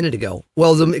minute ago.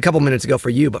 Well, it was a couple minutes ago for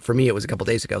you, but for me it was a couple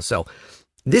days ago. So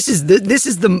this is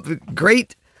the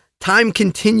great Time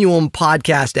Continuum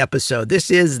podcast episode. This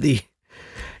is the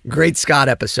Great Scott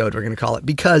episode, we're going to call it,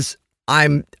 because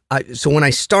so when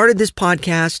I started this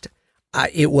podcast,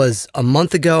 it was a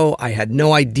month ago. I had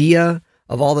no idea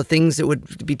of all the things that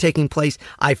would be taking place.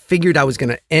 I figured I was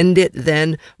going to end it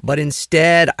then, but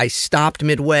instead I stopped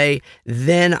midway.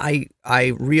 Then I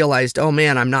realized, oh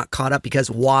man, I'm not caught up.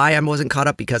 Because why I wasn't caught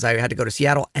up? Because I had to go to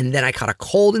Seattle, and then I caught a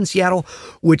cold in Seattle,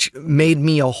 which made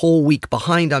me a whole week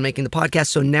behind on making the podcast.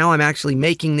 So now I'm actually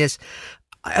making this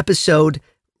episode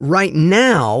right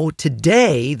now.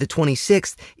 Today, the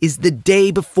 26th, is the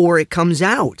day before it comes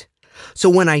out.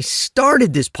 So when I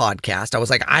started this podcast, I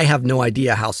was like, I have no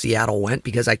idea how Seattle went,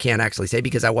 because I can't actually say,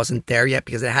 because I wasn't there yet,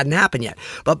 because it hadn't happened yet.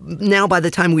 But now by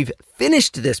the time we've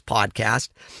finished this podcast,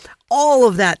 all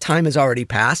of that time has already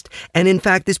passed. And in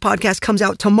fact, this podcast comes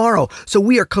out tomorrow. So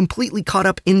we are completely caught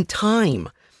up in time,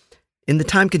 in the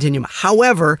time continuum.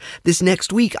 However, this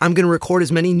next week, I'm going to record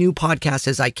as many new podcasts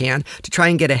as I can to try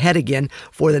and get ahead again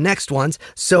for the next ones.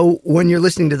 So when you're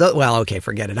listening to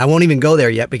forget it. I won't even go there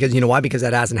yet, because you know why? Because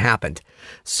that hasn't happened.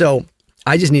 So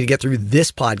I just need to get through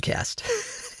this podcast.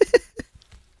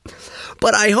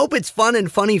 But I hope it's fun and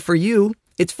funny for you.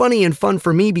 It's funny and fun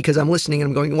for me because I'm listening and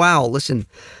I'm going, wow, listen,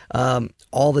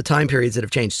 all the time periods that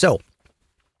have changed. So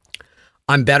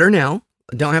I'm better now.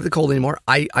 Don't have the cold anymore.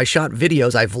 I shot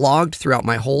videos. I vlogged throughout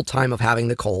my whole time of having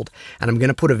the cold, and I'm going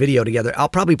to put a video together. I'll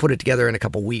probably put it together in a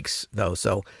couple weeks though.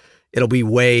 So it'll be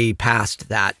way past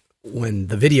that when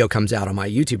the video comes out on my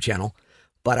YouTube channel.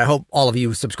 But I hope all of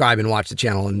you subscribe and watch the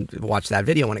channel and watch that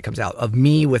video when it comes out of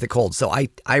me with a cold. So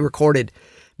I recorded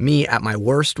me at my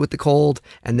worst with the cold,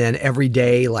 and then every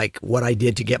day, like what I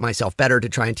did to get myself better, to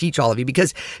try and teach all of you,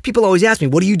 because people always ask me,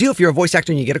 what do you do if you're a voice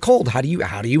actor and you get a cold? How do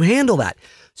you handle that?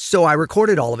 So I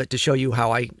recorded all of it to show you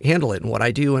how I handle it and what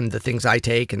I do and the things I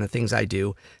take and the things I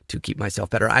do to keep myself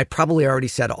better. I probably already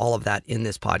said all of that in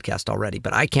this podcast already,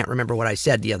 but I can't remember what I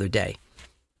said the other day.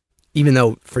 even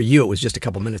though for you it was just a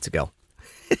couple minutes ago.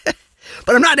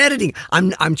 But I'm not editing.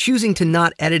 I'm choosing to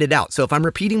not edit it out. So if I'm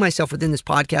repeating myself within this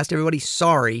podcast, everybody,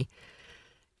 sorry.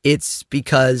 It's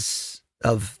because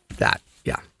of that.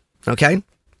 Yeah. Okay?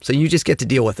 So you just get to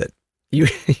deal with it. You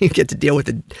get to deal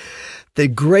with the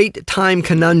great time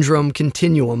conundrum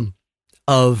continuum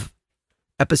of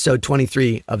episode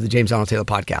 23 of the James Arnold Taylor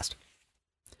podcast.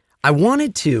 I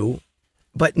wanted to,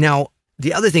 but now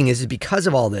the other thing is because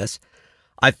of all this,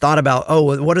 I thought about,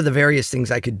 what are the various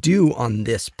things I could do on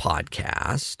this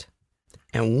podcast?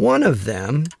 And one of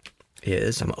them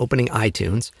is, I'm opening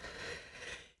iTunes,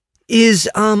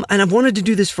 and I've wanted to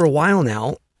do this for a while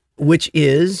now, which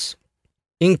is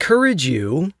encourage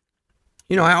you.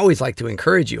 I always like to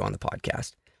encourage you on the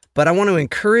podcast, but I want to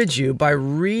encourage you by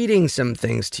reading some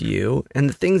things to you. And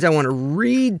the things I want to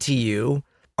read to you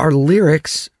are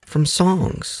lyrics from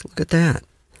songs. Look at that.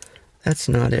 That's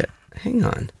not it. Hang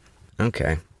on.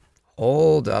 Okay.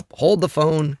 Hold up. Hold the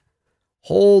phone.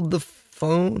 Hold the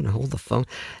phone. Hold the phone.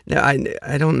 Now,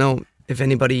 I don't know if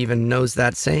anybody even knows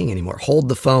that saying anymore. Hold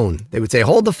the phone. They would say,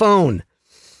 hold the phone.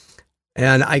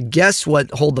 And I guess what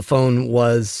hold the phone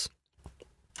was,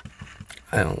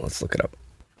 let's look it up.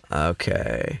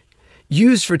 Okay.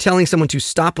 Used for telling someone to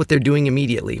stop what they're doing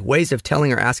immediately. Ways of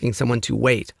telling or asking someone to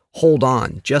wait. Hold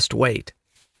on. Just wait.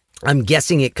 I'm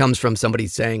guessing it comes from somebody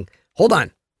saying, hold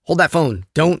on. Hold that phone.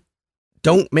 Don't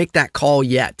make that call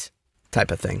yet. Type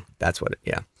of thing. That's what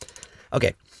yeah.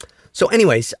 Okay. So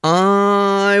anyways,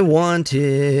 I'm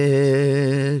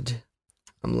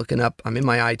looking up. I'm in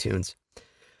my iTunes.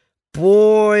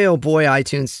 Boy, oh boy,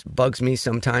 iTunes bugs me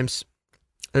sometimes.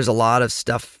 There's a lot of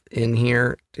stuff in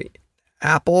here.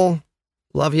 Apple,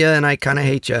 love you, and I kind of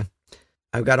hate you.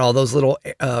 I've got all those little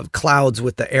clouds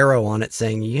with the arrow on it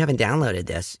saying, you haven't downloaded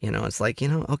this. It's like,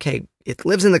 okay, it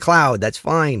lives in the cloud. That's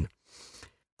fine.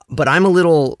 But I'm a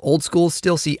little old school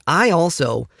still. See, I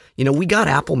also, we got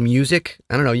Apple Music.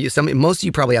 I don't know, most of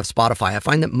you probably have Spotify. I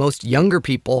find that most younger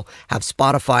people have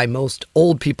Spotify. Most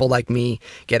old people like me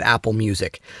get Apple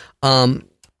Music.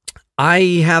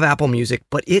 I have Apple Music,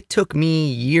 but it took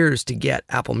me years to get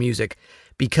Apple Music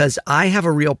because I have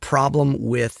a real problem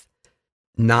with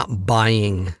not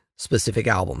buying specific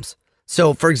albums.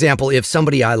 So, for example, if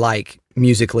somebody I like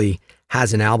musically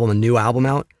has a new album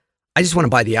out, I just want to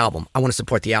buy the album. I want to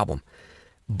support the album.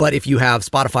 But if you have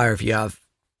Spotify or if you have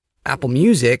Apple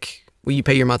Music, well, you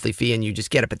pay your monthly fee and you just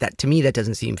get it. But to me, that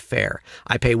doesn't seem fair.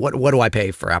 I pay, what do I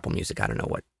pay for Apple Music? I don't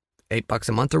know, $8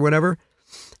 a month or whatever.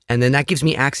 And then that gives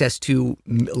me access to,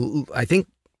 I think,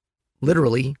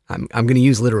 literally, I'm going to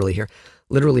use literally here,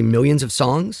 literally millions of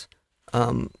songs.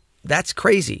 That's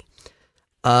crazy.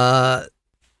 So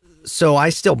I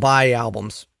still buy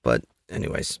albums, but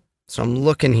anyways, so I'm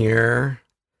looking here.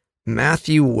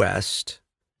 Matthew West.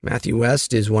 Matthew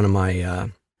West is one of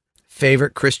my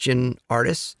favorite Christian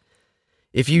artists.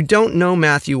 If you don't know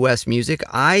Matthew West music,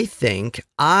 I think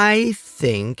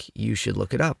you should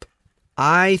look it up.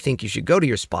 I think you should go to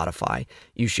your Spotify.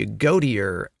 You should go to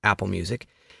your Apple Music,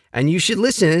 and you should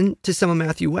listen to some of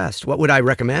Matthew West. What would I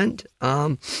recommend?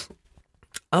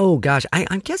 Oh gosh, I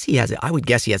guess he has it. I would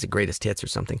guess he has a greatest hits or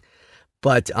something.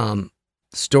 But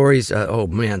stories. Oh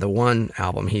man, the one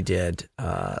album he did,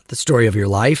 The Story of Your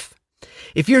Life.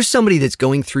 If you're somebody that's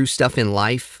going through stuff in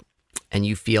life and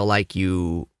you feel like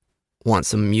you want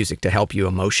some music to help you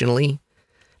emotionally,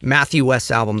 Matthew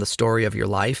West's album, The Story of Your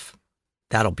Life,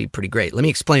 that'll be pretty great. Let me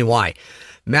explain why.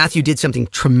 Matthew did something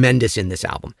tremendous in this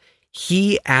album.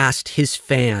 He asked his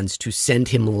fans to send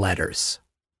him letters.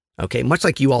 Okay, much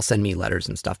like you all send me letters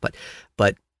and stuff,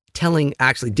 but telling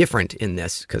actually different in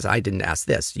this, because I didn't ask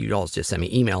this. You all just send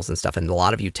me emails and stuff, and a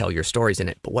lot of you tell your stories in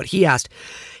it. But what he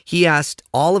asked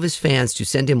all of his fans to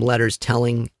send him letters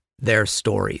telling their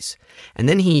stories. And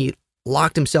then he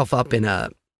locked himself up in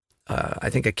I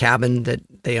think a cabin that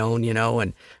they own,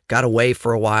 and got away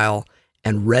for a while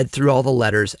and read through all the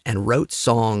letters and wrote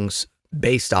songs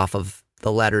based off of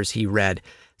the letters he read.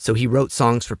 So he wrote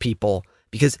songs for people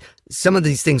because some of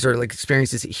these things are like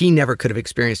experiences he never could have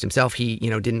experienced himself. He,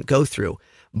 didn't go through,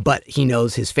 but he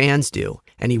knows his fans do,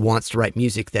 and he wants to write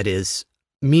music that is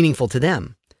meaningful to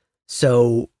them.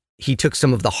 So he took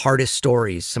some of the hardest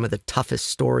stories, some of the toughest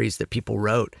stories that people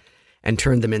wrote, and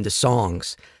turned them into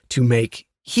songs to make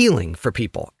healing for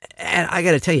people. And I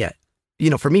got to tell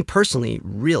you, for me personally,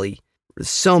 really,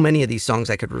 so many of these songs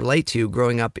I could relate to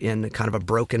growing up in kind of a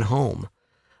broken home.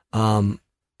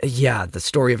 The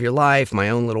Story of Your Life, My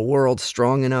Own Little World,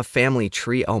 Strong Enough, Family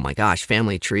Tree. Oh my gosh,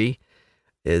 Family Tree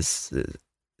is,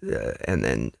 and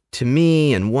then To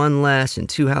Me, and One Less, and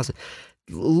Two Houses.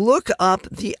 look up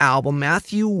the album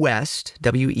Matthew West,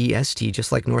 W-E-S-T,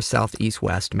 just like north, south, east,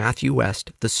 west, Matthew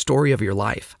West, The Story of Your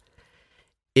Life.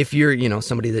 If you're,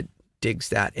 somebody that digs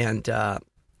that. And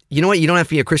you know what? You don't have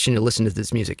to be a Christian to listen to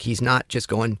this music. He's not just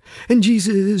going, and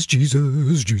Jesus,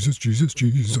 Jesus, Jesus, Jesus,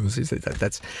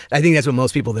 Jesus. I think that's what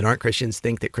most people that aren't Christians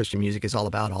think that Christian music is all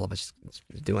about. All of us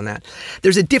doing that.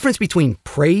 There's a difference between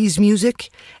praise music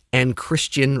and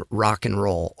Christian rock and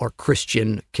roll, or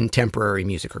Christian contemporary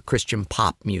music, or Christian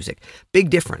pop music. Big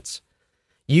difference.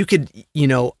 You could,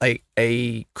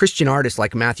 a Christian artist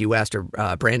like Matthew West or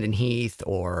Brandon Heath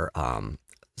or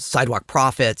Sidewalk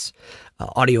Prophets,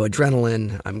 Audio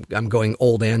Adrenaline. I'm going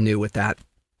old and new with that.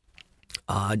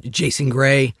 Jason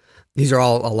Gray. These are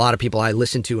all a lot of people I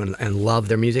listen to and love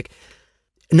their music.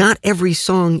 Not every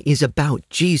song is about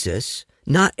Jesus.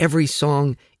 Not every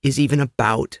song is even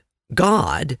about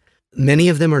God. Many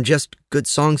of them are just good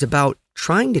songs about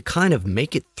trying to kind of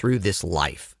make it through this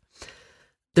life.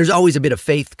 There's always a bit of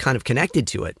faith kind of connected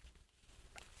to it.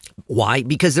 Why?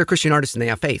 Because they're Christian artists and they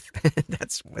have faith.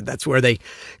 That's where they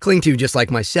cling to, just like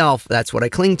myself. That's what I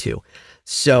cling to.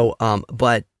 So,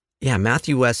 but yeah,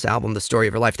 Matthew West's album, The Story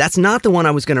of Your Life, that's not the one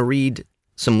I was going to read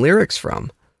some lyrics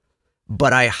from,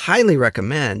 but I highly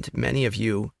recommend many of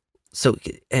you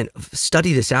and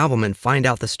study this album and find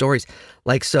out the stories.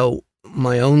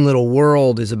 My Own Little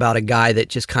World is about a guy that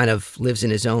just kind of lives in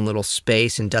his own little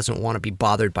space and doesn't want to be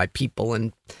bothered by people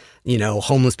and,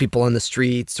 homeless people on the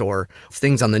streets or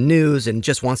things on the news, and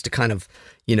just wants to kind of,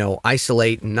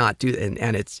 isolate and not do,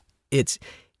 and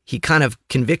he kind of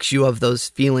convicts you of those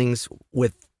feelings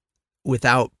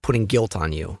without putting guilt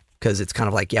on you, because it's kind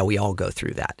of like, yeah, we all go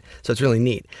through that. So it's really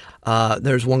neat.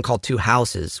 There's one called Two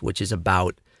Houses, which is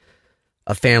about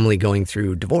a family going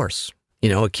through divorce.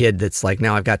 A kid that's like,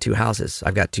 now I've got two houses.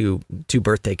 I've got two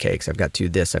birthday cakes. I've got two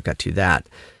this. I've got two that.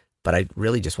 But I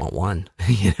really just want one,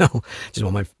 just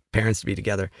want my parents to be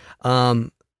together.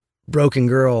 Broken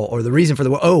Girl, or The Reason for the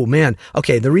World. Oh, man.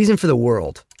 Okay, The Reason for the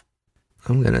World.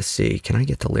 I'm going to see. Can I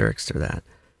get the lyrics to that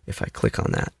if I click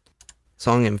on that?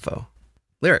 Song info.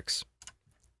 Lyrics.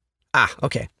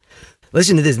 Okay.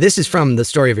 Listen to this. This is from The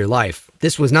Story of Your Life.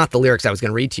 This was not the lyrics I was going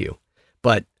to read to you,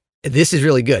 but this is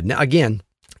really good. Now, again,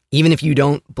 even if you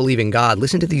don't believe in God,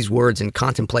 listen to these words and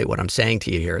contemplate what I'm saying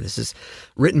to you here. This is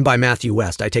written by Matthew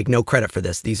West. I take no credit for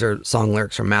this. These are song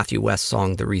lyrics from Matthew West's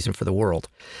song, The Reason for the World.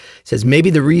 It says, maybe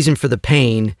the reason for the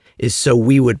pain is so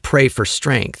we would pray for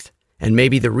strength. And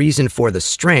maybe the reason for the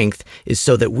strength is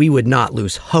so that we would not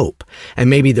lose hope. And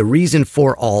maybe the reason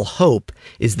for all hope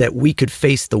is that we could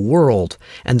face the world.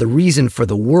 And the reason for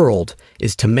the world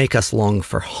is to make us long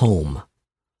for home.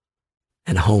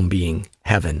 And home being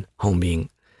heaven, home being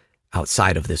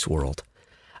outside of this world.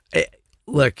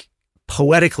 Look,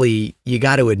 poetically, you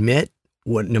got to admit,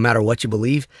 no matter what you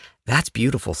believe, that's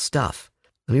beautiful stuff.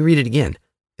 Let me read it again.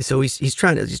 So he's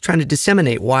trying to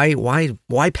disseminate why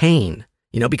pain?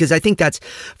 Because I think that's,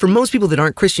 for most people that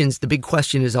aren't Christians, the big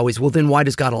question is always, well, then why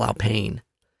does God allow pain?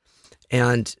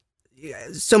 And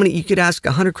so many, you could ask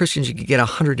 100 Christians, you could get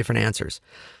 100 different answers.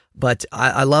 But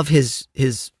I love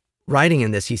his writing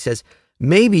in this. He says,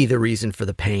 maybe the reason for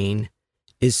the pain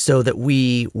is so that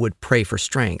we would pray for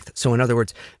strength. So in other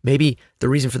words, maybe the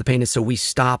reason for the pain is so we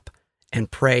stop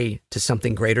and pray to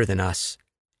something greater than us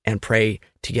and pray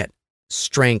to get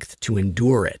strength to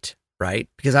endure it, right?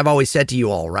 Because I've always said to you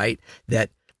all, right,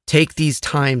 that take these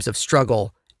times of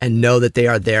struggle and know that they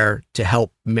are there to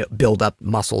help build up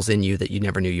muscles in you that you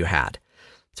never knew you had.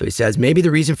 So he says, maybe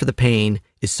the reason for the pain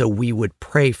is so we would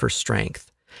pray for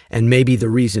strength. And maybe the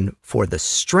reason for the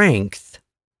strength,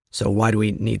 so why do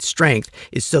we need strength,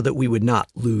 is so that we would not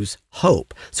lose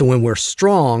hope. So when we're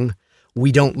strong,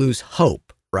 we don't lose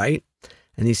hope, right?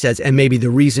 And he says, and maybe the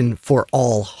reason for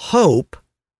all hope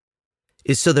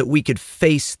is so that we could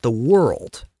face the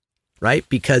world, right?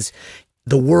 Because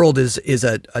the world is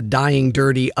a dying,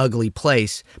 dirty, ugly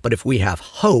place. But if we have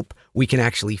hope, we can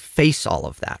actually face all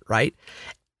of that, right?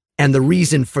 And the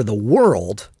reason for the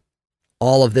world,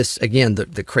 all of this, again,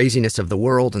 the craziness of the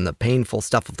world and the painful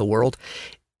stuff of the world,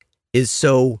 is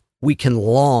so we can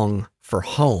long for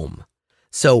home.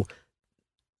 So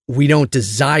we don't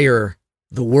desire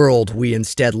the world, we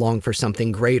instead long for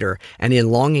something greater. And in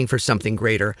longing for something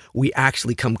greater, we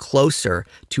actually come closer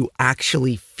to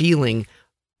actually feeling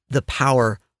the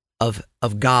power of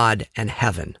God and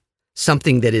heaven,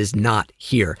 something that is not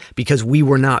here, because we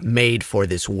were not made for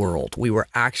this world. We were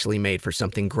actually made for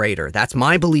something greater. That's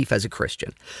my belief as a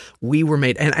Christian. We were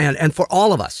made, and for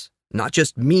all of us, not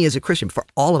just me as a Christian, for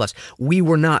all of us, we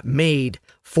were not made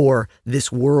for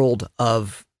this world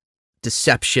of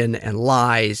deception and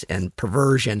lies and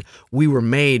perversion. We were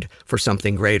made for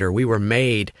something greater. We were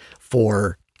made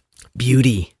for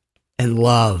beauty and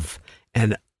love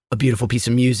and a beautiful piece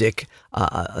of music,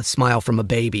 a smile from a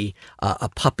baby, a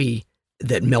puppy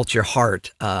that melts your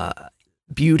heart,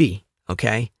 beauty,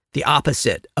 okay? The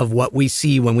opposite of what we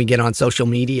see when we get on social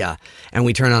media and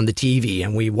we turn on the TV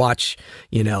and we watch,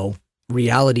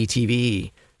 reality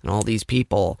TV and all these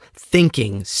people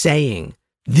thinking, saying,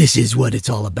 this is what it's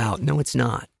all about. No, it's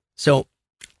not. So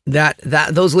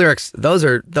those lyrics, those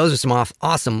are some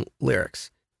awesome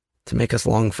lyrics to make us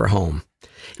long for home.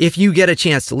 If you get a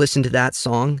chance to listen to that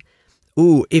song,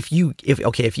 if you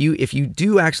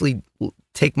do actually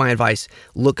take my advice,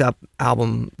 look up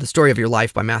album The Story of Your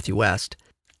Life by Matthew West.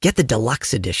 Get the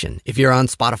deluxe edition. If you're on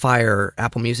Spotify or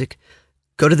Apple Music,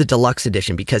 go to the deluxe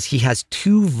edition because he has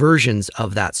 2 versions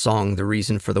of that song, The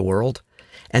Reason for the World,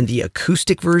 and the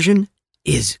acoustic version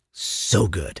is so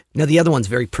good. Now, the other one's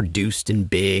very produced and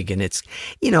big, and it's,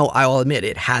 I'll admit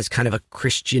it has kind of a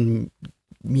Christian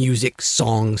music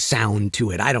song sound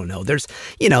to it. I don't know. There's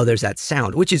that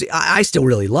sound, which is, I still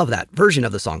really love that version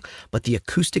of the song, but the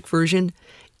acoustic version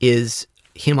is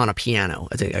him on a piano,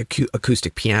 as an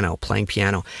acoustic piano, playing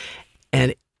piano.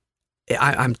 And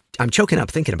I'm choking up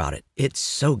thinking about it. It's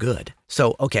so good.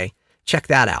 So, okay, check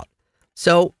that out.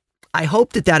 So I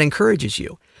hope that encourages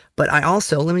you. But I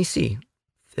also, let me see.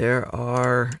 I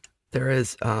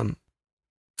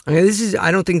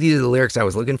don't think these are the lyrics I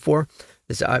was looking for.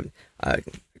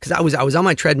 Because I was on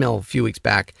my treadmill a few weeks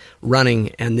back running,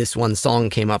 and this one song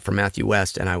came up from Matthew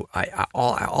West, and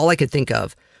all I could think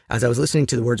of as I was listening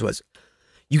to the words was,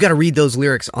 you got to read those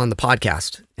lyrics on the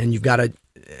podcast, and you got to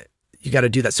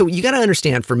do that. So you got to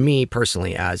understand, for me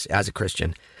personally, as a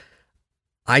Christian,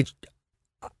 I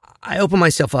open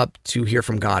myself up to hear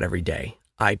from God every day.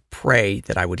 I pray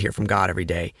that I would hear from God every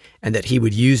day, and that He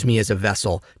would use me as a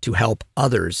vessel to help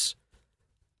others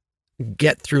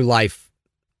get through life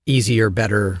easier,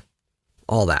 better,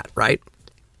 all that, right?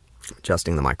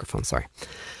 Adjusting the microphone, sorry.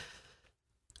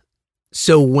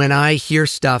 So when I hear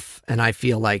stuff and I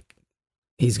feel like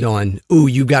He's going, ooh,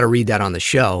 you got to read that on the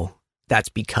show, that's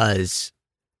because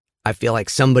I feel like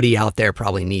somebody out there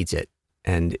probably needs it.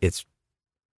 And it's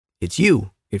you,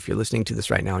 if you're listening to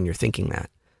this right now and you're thinking that.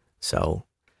 So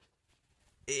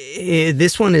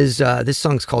this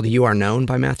song's called You Are Known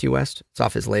by Matthew West. It's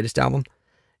off his latest album.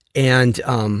 And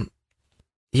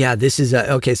this is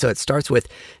okay. So it starts with,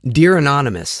 Dear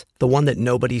Anonymous, the one that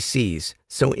nobody sees,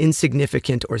 so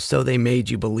insignificant or so they made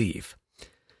you believe.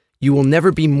 You will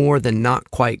never be more than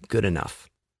not quite good enough.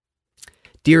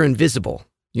 Dear Invisible,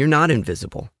 you're not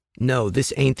invisible. No,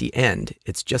 this ain't the end.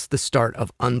 It's just the start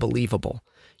of unbelievable.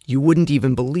 You wouldn't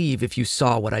even believe if you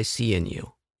saw what I see in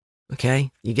you.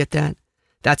 Okay? You get that?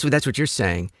 That's what you're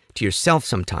saying to yourself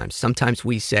sometimes. Sometimes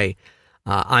we say,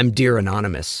 I'm Dear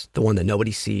Anonymous, the one that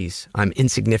nobody sees. I'm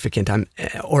insignificant.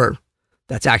 Or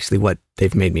that's actually what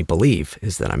they've made me believe,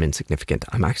 is that I'm insignificant.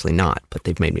 I'm actually not, but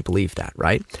they've made me believe that,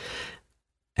 right?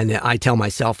 And then I tell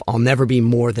myself, I'll never be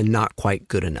more than not quite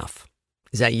good enough.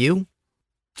 Is that you?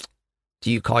 Do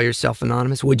you call yourself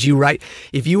anonymous? Would you write,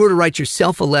 if you were to write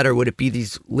yourself a letter, would it be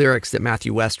these lyrics that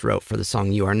Matthew West wrote for the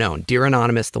song You Are Known? Dear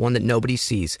Anonymous, the one that nobody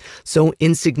sees, so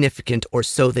insignificant or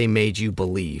so they made you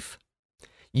believe.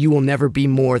 You will never be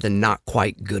more than not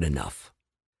quite good enough.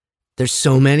 There's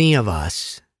so many of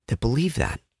us that believe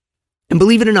that. And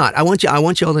believe it or not, I want you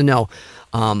all to know,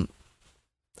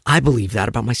 I believe that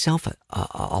about myself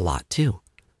a lot too.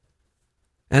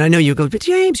 And I know you go, but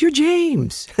James, you're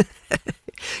James.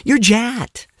 You're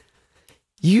Jat.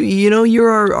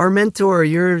 You're our mentor.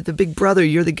 You're the big brother.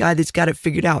 You're the guy that's got it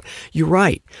figured out. You're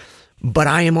right. But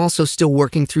I am also still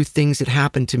working through things that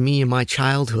happened to me in my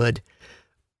childhood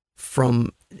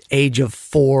from age of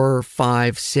 4,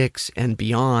 5, 6 and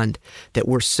beyond that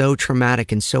were so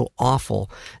traumatic and so awful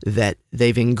that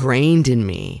they've ingrained in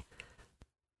me.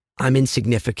 I'm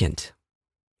insignificant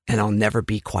and I'll never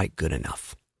be quite good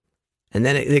enough. And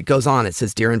then it goes on. It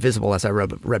says, Dear Invisible, as I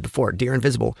read before, Dear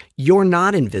Invisible, you're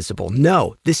not invisible.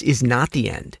 No, this is not the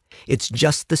end. It's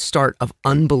just the start of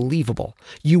unbelievable.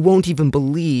 You won't even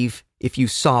believe if you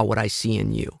saw what I see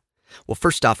in you. Well,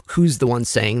 first off, who's the one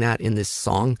saying that in this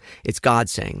song? It's God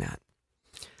saying that.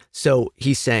 So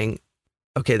he's saying,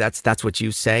 okay, that's what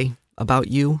you say about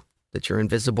you, that you're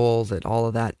invisible, that all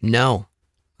of that. No.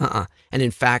 And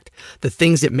in fact, the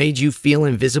things that made you feel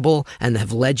invisible and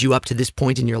have led you up to this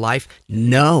point in your life,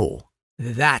 no,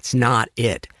 that's not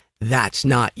it. That's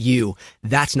not you.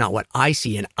 That's not what I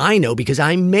see. And I know because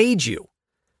I made you.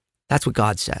 That's what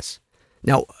God says.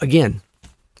 Now, again,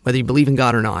 whether you believe in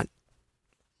God or not,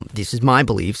 This is my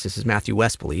beliefs. This is Matthew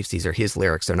West's beliefs. These are his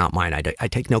lyrics. They're not mine. I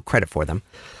take no credit for them.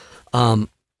 But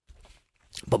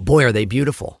boy, are they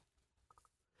beautiful.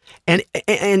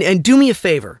 And do me a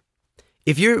favor.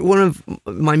 If you're one of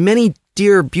my many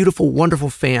dear, beautiful, wonderful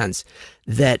fans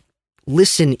that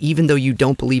listen even though you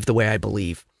don't believe the way I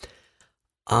believe,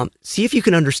 see if you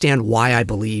can understand why I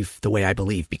believe the way I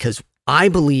believe. Because I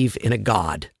believe in a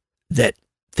God that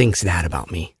thinks that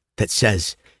about me, that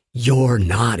says, you're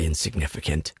not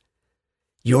insignificant.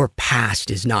 Your past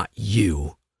is not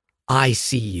you. I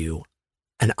see you,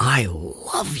 and I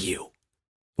love you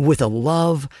with a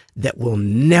love that will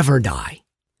never die.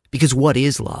 Because what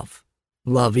is love?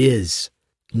 Love is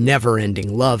never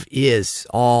ending. Love is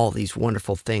all these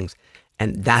wonderful things.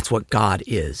 And that's what God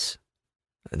is.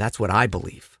 That's what I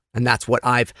believe. And that's what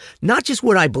not just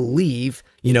what I believe,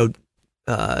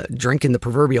 drinking the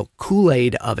proverbial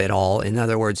Kool-Aid of it all. In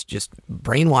other words, just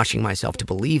brainwashing myself to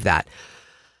believe that.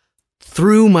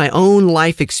 Through my own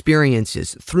life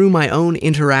experiences, through my own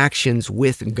interactions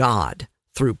with God,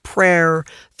 through prayer,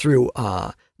 through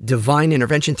divine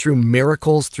intervention, through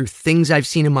miracles, through things I've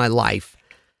seen in my life,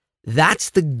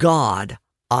 that's the God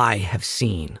I have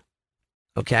seen.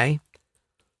 Okay?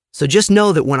 So just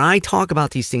know that when I talk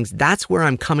about these things, that's where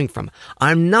I'm coming from.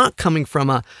 I'm not coming from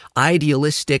a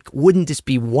idealistic, wouldn't this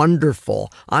be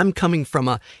wonderful? I'm coming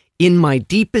from in my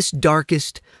deepest,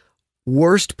 darkest,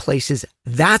 worst places,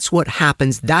 that's what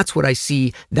happens. That's what I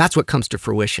see. That's what comes to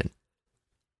fruition.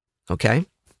 Okay?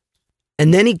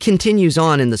 And then he continues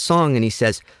on in the song and he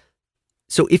says,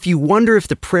 so if you wonder if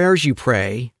the prayers you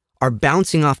pray are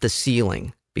bouncing off the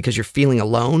ceiling because you're feeling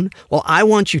alone, well, I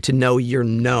want you to know you're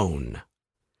known.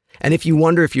 And if you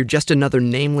wonder if you're just another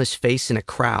nameless face in a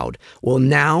crowd, well,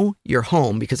 now you're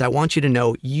home because I want you to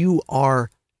know you are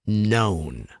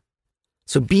known.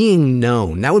 So being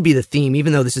known, that would be the theme,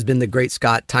 even though this has been the Great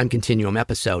Scott Time Continuum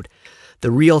episode.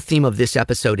 The real theme of this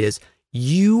episode is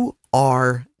you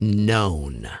are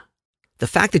known. The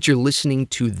fact that you're listening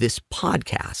to this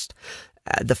podcast,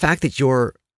 the fact that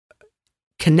you're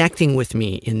connecting with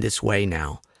me in this way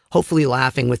now, hopefully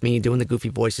laughing with me, doing the goofy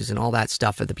voices and all that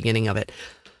stuff at the beginning of it.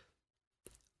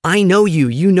 I know you,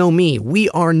 you know me, we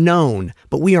are known,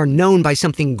 but we are known by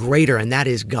something greater, and that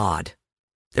is God.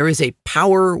 There is a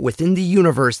power within the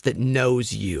universe that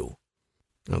knows you.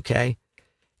 Okay?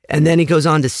 And then he goes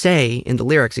on to say in the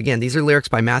lyrics, again, these are lyrics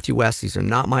by Matthew West. These are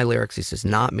not my lyrics. This is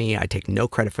not me. I take no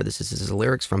credit for this. This is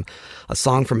lyrics from a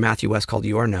song from Matthew West called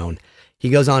You Are Known. He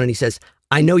goes on and he says,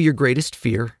 I know your greatest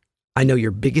fear. I know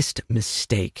your biggest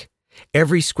mistake.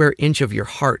 Every square inch of your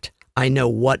heart, I know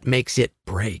what makes it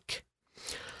break.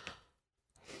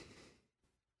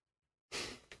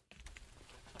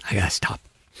 I gotta stop.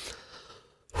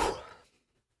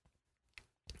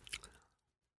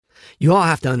 You all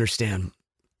have to understand,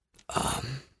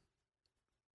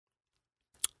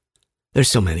 there's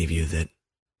so many of you that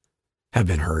have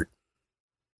been hurt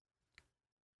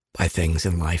by things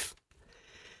in life.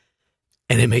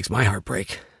 And it makes my heart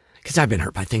break because I've been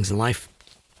hurt by things in life.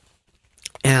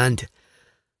 And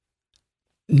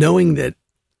knowing that,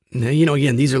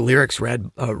 again, these are lyrics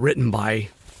written by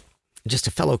just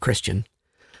a fellow Christian,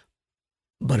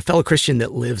 but a fellow Christian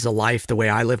that lives a life the way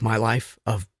I live my life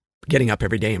of getting up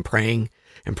every day and praying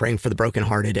for the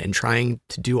brokenhearted and trying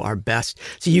to do our best.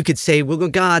 So you could say, well,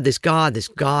 this God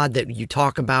that you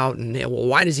talk about, and well,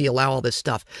 why does he allow all this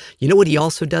stuff? You know what he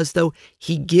also does, though?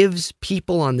 He gives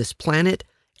people on this planet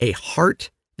a heart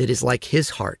that is like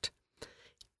his heart.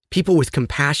 People with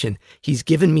compassion. He's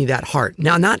given me that heart.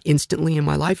 Now, not instantly in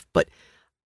my life, but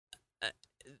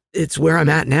it's where I'm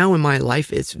at now in my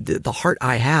life. It's the heart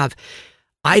I have.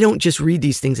 I don't just read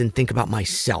these things and think about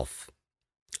myself.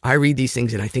 I read these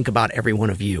things and I think about every one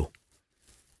of you.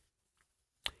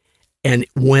 And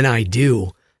when I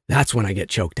do, that's when I get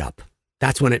choked up.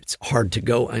 That's when it's hard to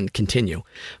go and continue.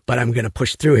 But I'm going to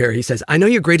push through here. He says, I know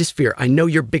your greatest fear. I know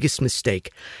your biggest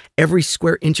mistake. Every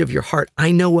square inch of your heart,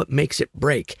 I know what makes it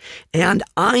break. And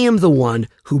I am the one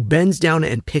who bends down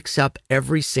and picks up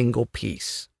every single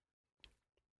piece.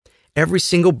 Every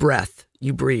single breath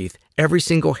you breathe, every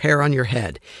single hair on your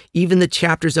head, even the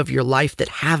chapters of your life that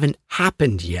haven't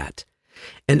happened yet.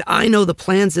 And I know the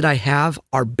plans that I have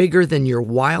are bigger than your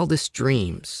wildest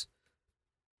dreams.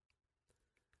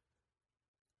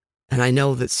 And I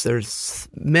know that there's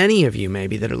many of you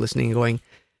maybe that are listening and going,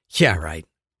 yeah, right.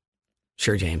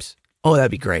 Sure, James. Oh, that'd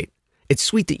be great. It's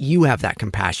sweet that you have that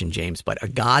compassion, James, but a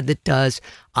God that does,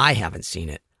 I haven't seen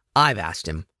it. I've asked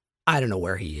him. I don't know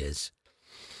where he is.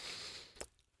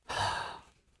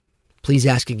 Please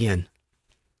ask again.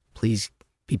 Please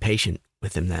be patient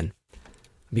with him then.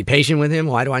 Be patient with him?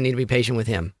 Why do I need to be patient with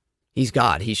him? He's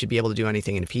God. He should be able to do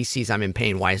anything. And if he sees I'm in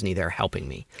pain, why isn't he there helping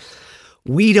me?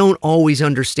 We don't always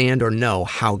understand or know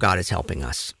how God is helping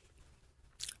us.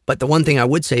 But the one thing I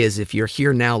would say is if you're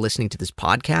here now listening to this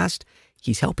podcast,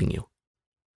 he's helping you.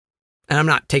 And I'm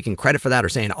not taking credit for that or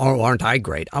saying, oh, aren't I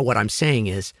great? What I'm saying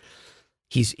is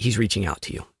he's reaching out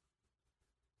to you.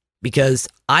 Because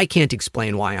I can't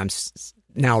explain why I'm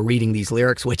now reading these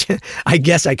lyrics, which I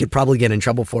guess I could probably get in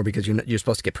trouble for because you're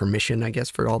supposed to get permission, I guess,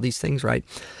 for all these things, right?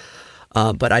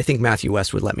 But I think Matthew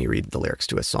West would let me read the lyrics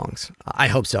to his songs. I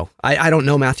hope so. I don't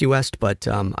know Matthew West, but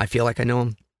I feel like I know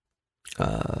him.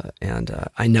 And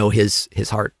I know his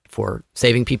heart for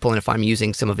saving people. And if I'm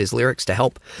using some of his lyrics to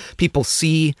help people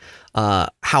see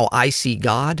how I see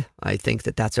God, I think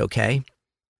that that's okay.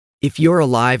 If you're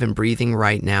alive and breathing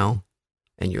right now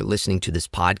and you're listening to this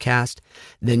podcast,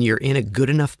 then you're in a good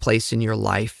enough place in your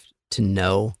life to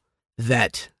know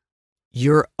that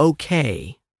you're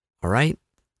okay, all right?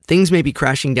 Things may be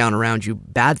crashing down around you.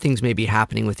 Bad things may be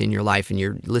happening within your life, and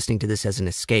you're listening to this as an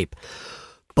escape.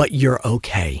 But you're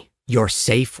okay. You're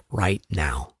safe right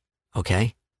now,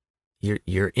 okay?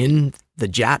 You're in the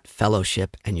JAT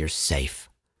fellowship, and you're safe.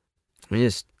 Let me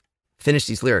just finish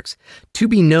these lyrics. To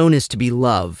be known is to be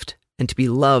loved, and to be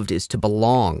loved is to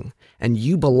belong. And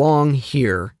you belong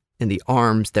here in the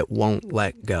arms that won't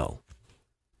let go.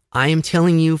 I am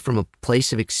telling you from a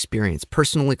place of experience,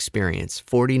 personal experience,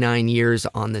 49 years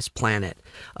on this planet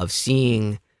of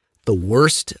seeing the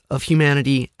worst of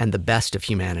humanity and the best of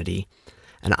humanity.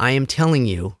 And I am telling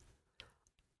you,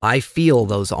 I feel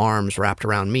those arms wrapped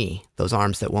around me, those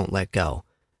arms that won't let go.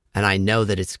 And I know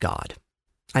that it's God.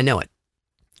 I know it.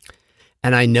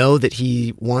 And I know that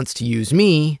he wants to use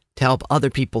me to help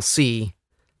other people see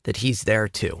that he's there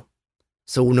too.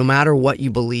 So no matter what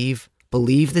you believe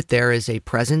that there is a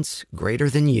presence greater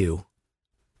than you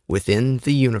within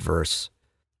the universe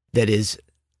that is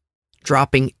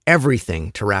dropping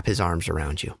everything to wrap his arms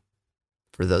around you.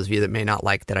 For those of you that may not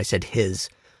like that I said his,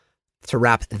 to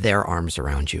wrap their arms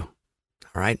around you.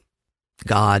 All right?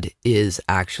 God is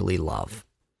actually love.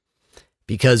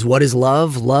 Because what is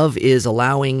love? Love is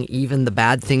allowing even the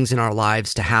bad things in our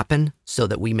lives to happen so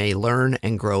that we may learn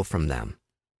and grow from them.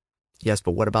 Yes,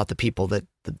 but what about the people that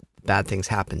the bad things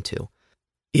happen to?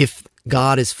 If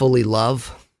God is fully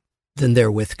love, then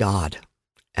they're with God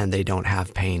and they don't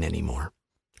have pain anymore.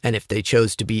 And if they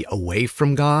chose to be away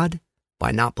from God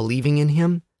by not believing in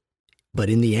him, but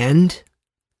in the end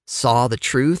saw the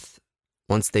truth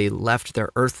once they left their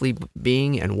earthly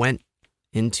being and went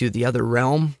into the other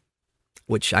realm,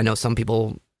 which I know some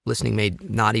people listening may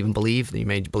not even believe. You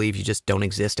may believe you just don't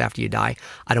exist after you die.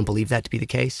 I don't believe that to be the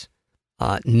case.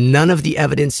 None of the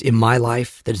evidence in my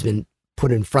life that has been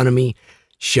put in front of me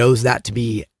shows that to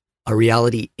be a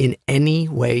reality in any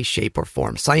way, shape, or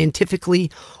form,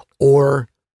 scientifically or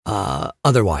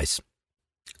otherwise.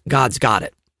 God's got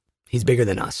it. He's bigger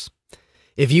than us.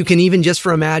 If you can even just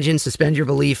for imagine, suspend your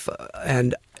belief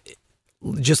and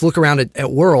just look around at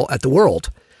the world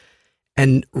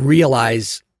and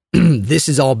realize this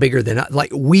is all bigger than,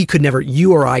 like we could never,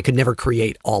 you or I could never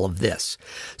create all of this.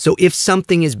 So if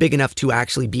something is big enough to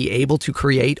actually be able to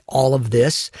create all of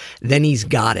this, then he's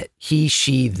got it. He,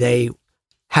 she, they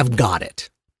have got it.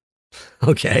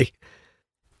 Okay.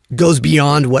 Goes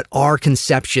beyond what our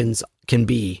conceptions can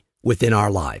be within our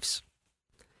lives.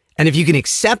 And if you can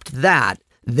accept that,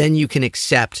 then you can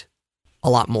accept a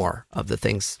lot more of the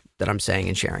things that I'm saying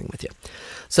and sharing with you.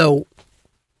 So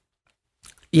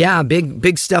yeah,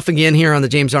 big stuff again here on the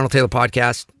James Arnold Taylor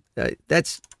podcast.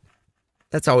 That's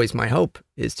always my hope,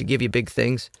 is to give you big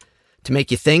things, to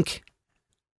make you think.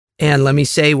 And let me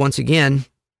say once again,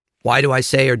 why do I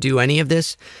say or do any of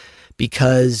this?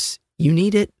 Because you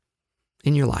need it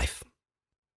in your life.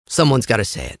 Someone's got to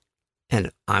say it.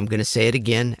 And I'm going to say it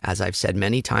again, as I've said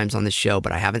many times on this show,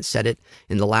 but I haven't said it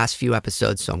in the last few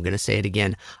episodes, so I'm going to say it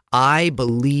again. I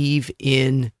believe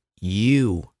in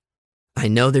you. I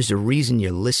know there's a reason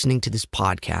you're listening to this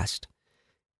podcast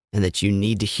and that you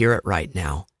need to hear it right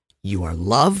now. You are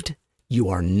loved. You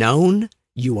are known.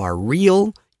 You are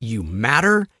real. You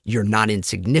matter. You're not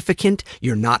insignificant.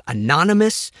 You're not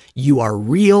anonymous. You are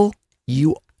real.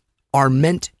 You are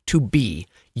meant to be.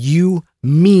 You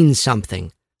mean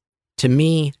something to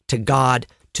me, to God,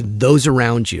 to those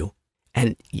around you.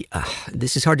 And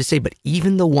this is hard to say, but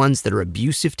even the ones that are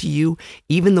abusive to you,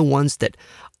 even the ones that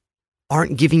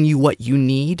aren't giving you what you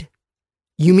need,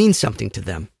 you mean something to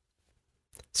them.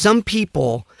 Some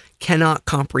people cannot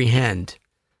comprehend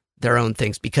their own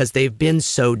things because they've been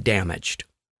so damaged.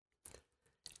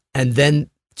 And then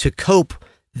to cope,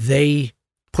 they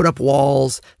put up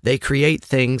walls, they create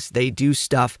things, they do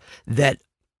stuff that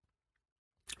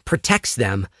protects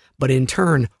them, but in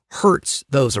turn hurts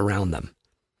those around them.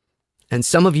 And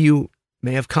some of you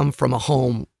may have come from a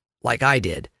home like I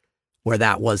did, where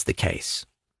that was the case.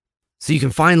 So you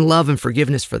can find love and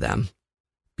forgiveness for them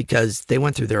because they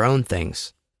went through their own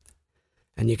things,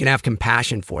 and you can have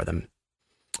compassion for them.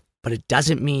 But it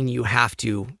doesn't mean you have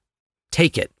to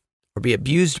take it or be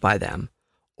abused by them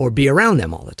or be around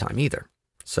them all the time either.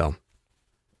 So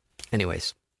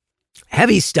anyways,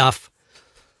 heavy stuff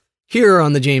here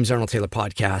on the James Arnold Taylor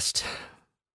podcast.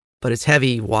 But it's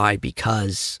heavy. Why?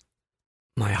 Because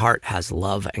my heart has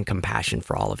love and compassion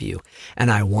for all of you.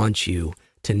 And I want you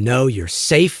to know you're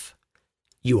safe.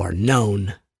 You are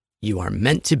known. You are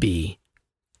meant to be.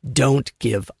 Don't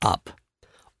give up.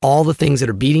 All the things that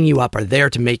are beating you up are there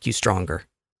to make you stronger.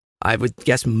 I would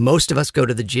guess most of us go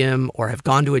to the gym or have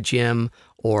gone to a gym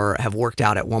or have worked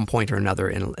out at one point or another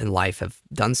in life, have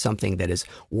done something that has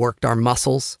worked our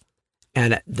muscles.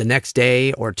 And the next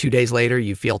day or 2 days later,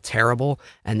 you feel terrible.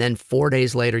 And then 4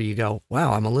 days later, you go,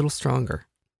 wow, I'm a little stronger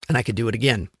and I could do it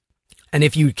again. And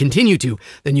if you continue to,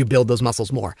 then you build those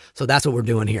muscles more. So that's what we're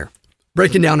doing here.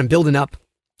 Breaking down and building up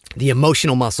the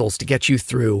emotional muscles to get you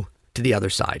through to the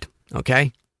other side.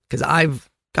 Okay? Because I've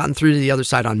gotten through to the other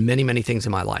side on many, many things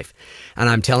in my life. And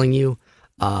I'm telling you,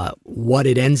 what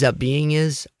it ends up being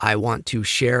is I want to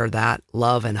share that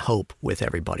love and hope with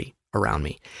everybody around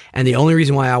me. And the only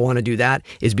reason why I want to do that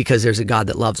is because there's a God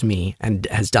that loves me and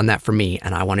has done that for me.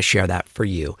 And I want to share that for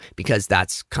you because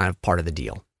that's kind of part of the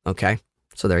deal. Okay?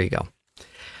 So there you go.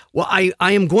 Well, I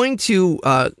am going to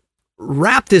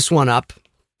wrap this one up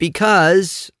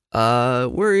because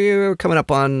we're coming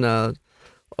up on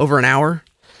over an hour.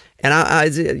 And I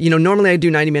normally I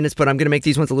do 90 minutes, but I'm going to make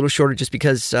these ones a little shorter just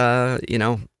because,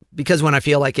 because when I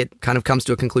feel like it kind of comes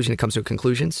to a conclusion, it comes to a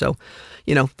conclusion. So,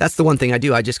 that's the one thing I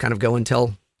do. I just kind of go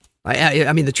until,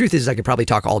 I mean, the truth is I could probably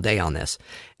talk all day on this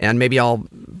and maybe I'll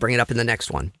bring it up in the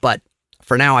next one. But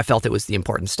for now, I felt it was the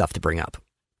important stuff to bring up.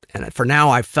 And for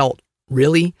now, I felt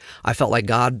like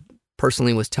God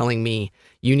personally was telling me,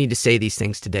 you need to say these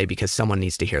things today because someone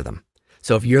needs to hear them.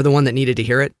 So if you're the one that needed to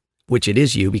hear it, which it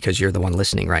is you because you're the one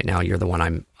listening right now. You're the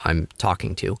one I'm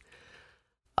talking to.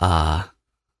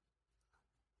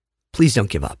 Please don't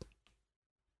give up.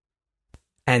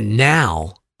 And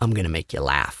now I'm going to make you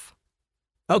laugh.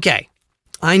 Okay.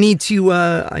 I need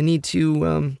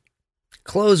to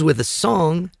close with a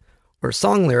song or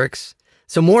song lyrics.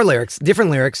 So more lyrics,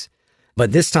 different lyrics,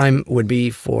 but this time would be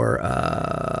for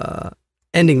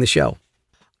ending the show.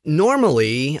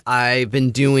 Normally, I've been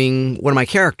doing one of my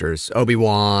characters,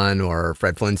 Obi-Wan or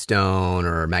Fred Flintstone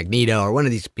or Magneto or one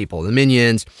of these people, the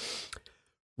Minions,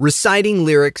 reciting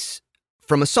lyrics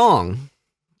from a song.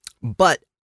 But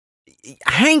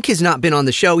Hank has not been on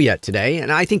the show yet today,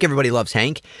 and I think everybody loves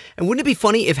Hank. And wouldn't it be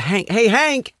funny if Hank... Hey,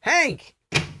 Hank! Hank!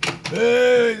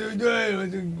 Hey,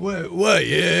 what?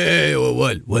 Yeah,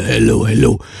 what? Well,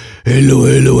 hello.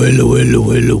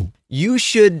 You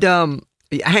should...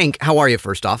 Hank, how are you,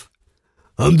 first off?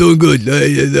 I'm doing good.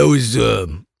 That was,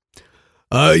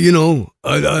 I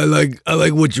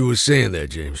like what you were saying there,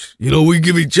 James. We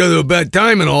give each other a bad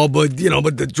time and all, but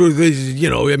the truth is,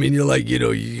 I mean, you're like,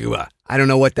 I don't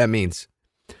know what that means.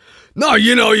 No,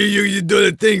 you do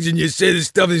the things and you say the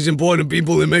stuff that's important to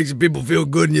people that makes people feel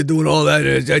good and you're doing all that.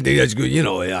 I think that's good,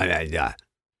 yeah.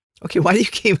 Okay, why do you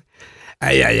keep...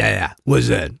 Yeah. What's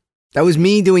that? That was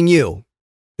me doing you.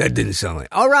 That didn't sound like...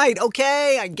 All right,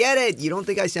 okay, I get it. You don't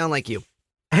think I sound like you.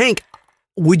 Hank,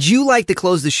 would you like to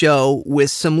close the show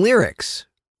with some lyrics?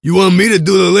 You want me to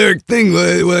do the lyric thing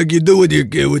like you do with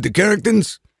the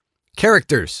characters?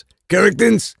 Characters?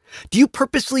 Do you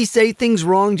purposely say things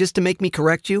wrong just to make me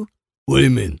correct you? What do you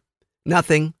mean?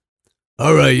 Nothing.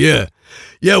 All right, yeah.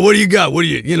 Yeah, what do you got? What do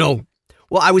you?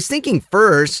 Well, I was thinking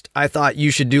first, I thought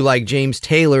you should do like James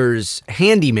Taylor's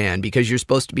Handyman because you're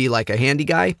supposed to be like a handy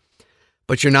guy.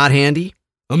 But you're not handy?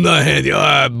 I'm not handy.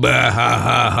 Ha,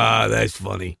 ha, ha. That's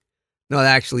funny. No,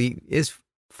 that actually is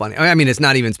funny. I mean, it's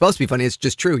not even supposed to be funny. It's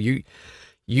just true. You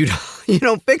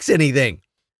don't fix anything.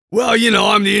 Well,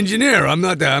 I'm the engineer. I'm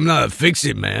not a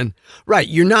fix-it man. Right.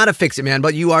 You're not a fix-it man,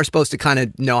 but you are supposed to kind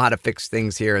of know how to fix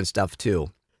things here and stuff too.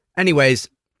 Anyways,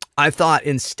 I thought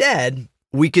instead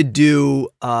we could do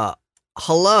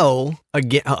Hello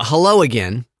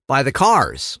Again by the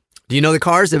Cars. Do you know the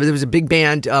Cars? There was a big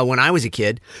band when I was a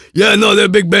kid. Yeah, no, they're a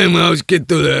big band when I was a kid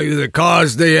too. The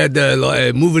Cars, they had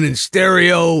Moving in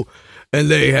Stereo,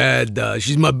 and they had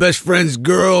She's My Best Friend's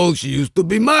Girl, She Used to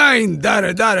Be Mine,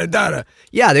 da-da-da-da-da-da.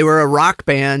 Yeah, they were a rock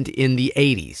band in the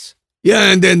 80s.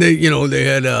 Yeah, and then they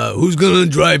had Who's Gonna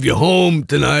Drive You Home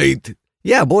Tonight.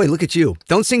 Yeah, boy, look at you.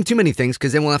 Don't sing too many things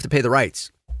because then we'll have to pay the rights.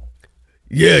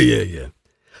 Yeah.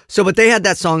 So, but they had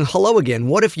that song, Hello Again.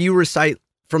 What if you recite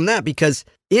from that? Because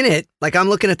in it, like I'm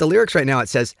looking at the lyrics right now, it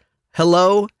says,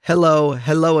 hello, hello,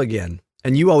 hello again.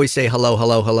 And you always say hello,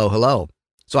 hello, hello, hello.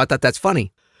 So I thought that's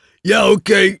funny. Yeah,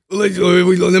 okay. Let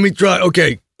me try.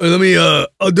 Okay, let me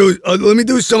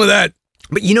do some of that.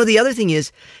 But you know, the other thing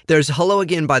is there's Hello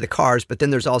Again by the Cars, but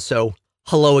then there's also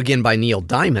Hello Again by Neil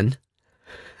Diamond,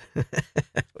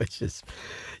 which is,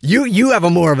 you have a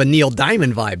more of a Neil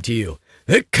Diamond vibe to you.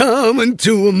 They're coming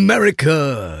to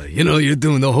America. You know, you're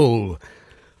doing the whole,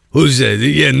 who's that?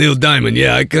 Yeah, Neil Diamond.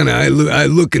 Yeah, I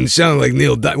look and sound like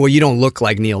Neil Diamond. Well, you don't look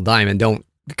like Neil Diamond.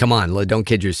 Come on, don't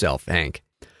kid yourself, Hank.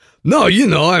 No, you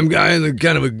know, I'm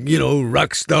kind of a,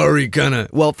 rock star-y kind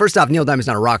of. Well, first off, Neil Diamond's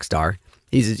not a rock star.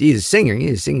 He's a singer.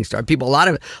 He's a singing star. A lot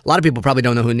of people probably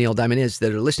don't know who Neil Diamond is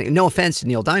that are listening. No offense to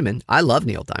Neil Diamond. I love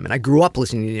Neil Diamond. I grew up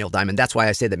listening to Neil Diamond. That's why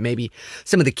I say that maybe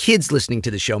some of the kids listening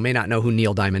to the show may not know who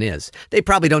Neil Diamond is. They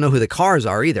probably don't know who the Cars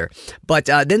are either. But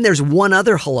then there's one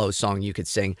other Hello song you could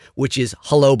sing, which is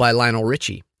Hello by Lionel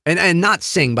Richie. And not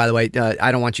sing, by the way.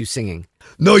 I don't want you singing.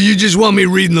 No, you just want me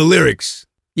reading the lyrics.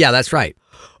 Yeah, that's right.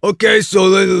 Okay, so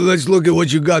let's look at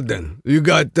what you got then. You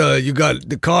got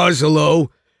the Cars, hello.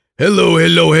 Hello,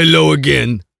 hello, hello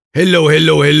again. Hello,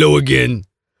 hello, hello again.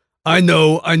 I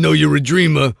know you're a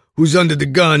dreamer who's under the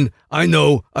gun. I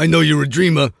know you're a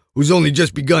dreamer who's only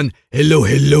just begun. Hello,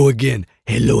 hello again.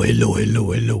 Hello, hello,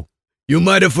 hello, hello. You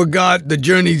might have forgot the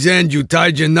journey's end. You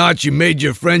tied your knots, you made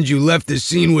your friends, you left the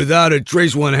scene without a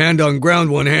trace. One hand on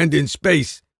ground, one hand in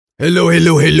space. Hello,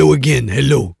 hello, hello again.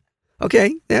 Hello.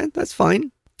 Okay, yeah, that's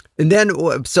fine. And then,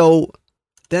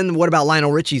 then what about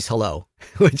Lionel Richie's Hello?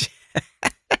 Which...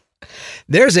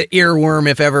 There's an earworm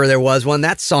if ever there was one.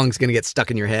 That song's going to get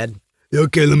stuck in your head.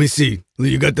 Okay, let me see.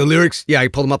 You got the lyrics? Yeah, I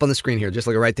pulled them up on the screen here. Just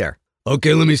look right there.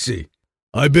 Okay, let me see.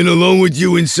 I've been alone with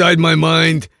you inside my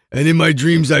mind, and in my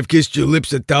dreams I've kissed your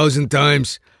lips 1,000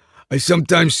 times. I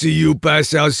sometimes see you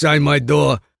pass outside my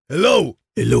door. Hello.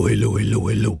 Hello, hello, hello,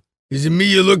 hello. Is it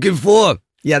me you're looking for?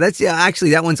 Yeah, actually,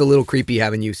 that one's a little creepy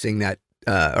having you sing that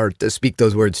or to speak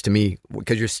those words to me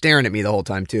because you're staring at me the whole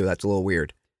time, too. That's a little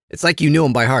weird. It's like you knew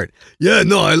him by heart. Yeah,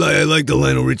 no, I like the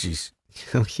Lionel Richies.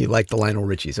 You like the Lionel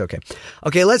Richies, okay.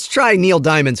 Okay, let's try Neil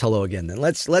Diamond's Hello again then.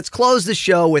 Let's close the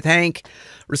show with Hank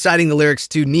reciting the lyrics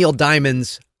to Neil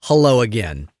Diamond's Hello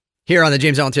Again here on the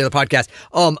James Arnold Taylor podcast.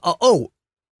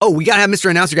 We got to have Mr.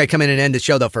 Announcer Guy come in and end the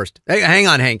show though first. Hey, hang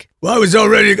on, Hank. Well, I was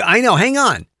already... I know, hang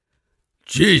on.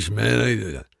 Jeez,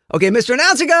 man. Okay, Mr.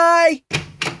 Announcer Guy.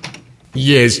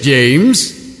 Yes,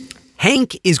 James?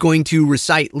 Hank is going to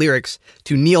recite lyrics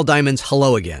to Neil Diamond's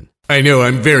Hello Again. I know,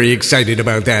 I'm very excited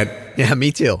about that. Yeah,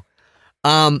 me too.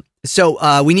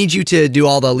 So we need you to do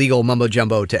all the legal mumbo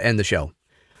jumbo to end the show.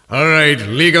 All right,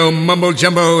 legal mumbo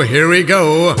jumbo, here we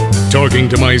go. Talking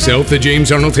to Myself, the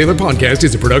James Arnold Taylor podcast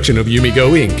is a production of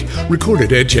Yumigo Inc.,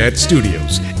 recorded at Chat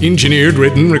Studios. Engineered,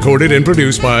 written, recorded, and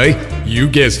produced by, you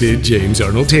guessed it, James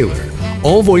Arnold Taylor.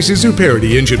 All voices are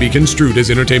parody and should be construed as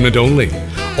entertainment only.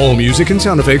 All music and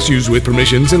sound effects used with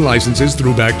permissions and licenses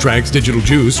through Backtracks, Digital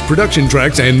Juice, Production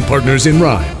Tracks, and Partners in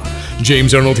Rhyme.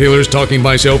 James Arnold Taylor's Talking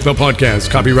Myself, the podcast,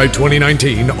 copyright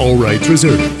 2019, all rights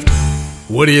reserved.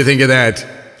 What do you think of that?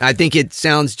 I think it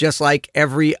sounds just like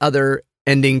every other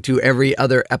ending to every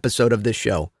other episode of this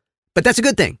show. But that's a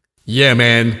good thing. Yeah,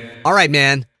 man. All right,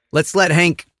 man. Let's let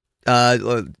Hank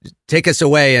take us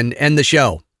away and end the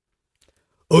show.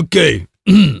 Okay.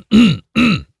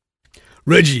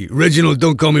 Reginald,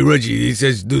 don't call me Reggie. He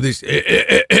says, do this.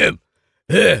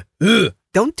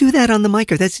 Don't do that on the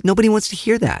mic. Nobody wants to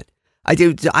hear that. I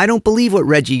don't believe what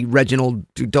Reginald,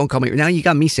 don't call me. Now you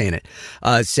got me saying it,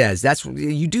 says.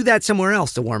 You do that somewhere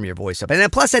else to warm your voice up.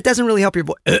 And plus, that doesn't really help your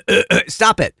voice.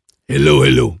 Stop it.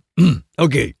 Hello.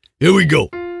 Okay, here we go.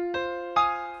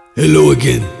 Hello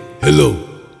again. Hello.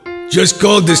 Just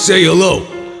called to say hello.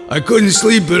 I couldn't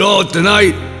sleep at all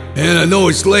tonight, and I know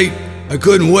it's late. I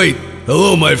couldn't wait.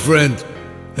 Hello, my friend.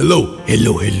 Hello.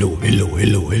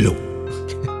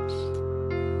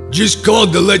 Just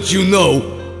called to let you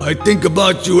know I think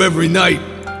about you every night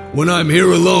when I'm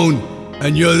here alone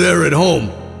and you're there at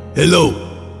home. Hello.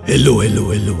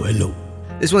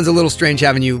 This one's a little strange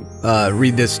having you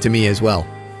read this to me as well.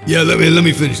 Yeah, let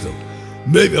me finish though.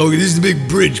 Maybe this is the big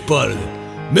bridge part of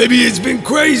it. Maybe it's been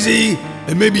crazy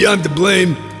and maybe I'm to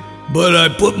blame, but I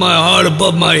put my heart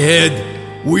above my head.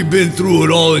 We've been through it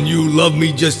all and you love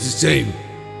me just the same.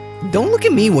 Don't look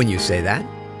at me when you say that.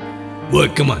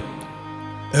 What? Come on.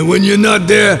 And when you're not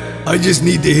there, I just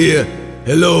need to hear,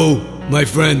 hello, my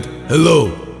friend,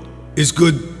 hello. It's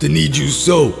good to need you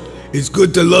so. It's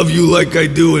good to love you like I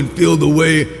do and feel the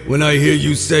way when I hear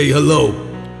you say hello.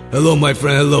 Hello, my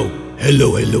friend, hello.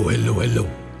 Hello.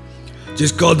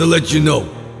 Just called to let you know.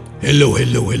 Hello.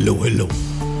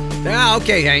 Yeah,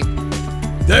 okay, Hank.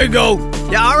 There you go.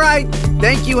 Yeah, all right.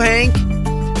 Thank you, Hank.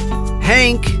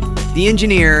 Hank, the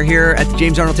engineer here at the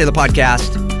James Arnold Taylor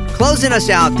Podcast, closing us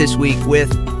out this week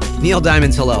with Neil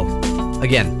Diamond's Hello.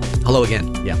 Again. Hello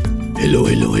again. Yeah. Hello.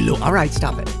 All right,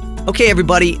 stop it. Okay,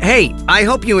 everybody. Hey, I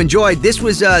hope you enjoyed. This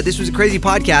was a crazy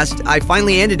podcast. I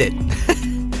finally ended it.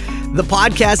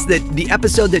 The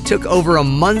episode that took over a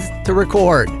month to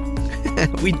record.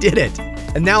 We did it.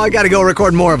 And now I got to go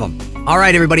record more of them. All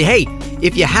right, everybody. Hey,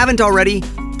 if you haven't already,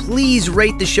 please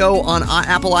rate the show on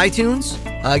Apple iTunes.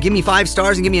 Give me 5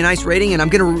 stars and give me a nice rating. And I'm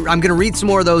gonna read some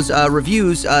more of those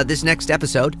reviews this next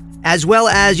episode. As well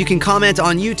as you can comment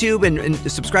on YouTube and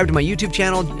subscribe to my YouTube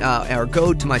channel or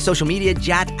go to my social media,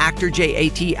 JATactor,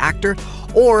 J-A-T actor,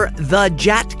 or the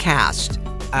JATcast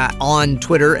on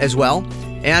Twitter as well.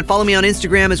 And follow me on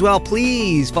Instagram as well.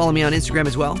 Please follow me on Instagram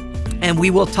as well. And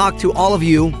we will talk to all of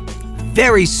you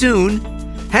very soon.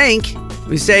 Hank,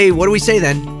 what do we say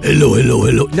then?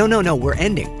 Hello. No, we're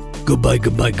ending. Goodbye.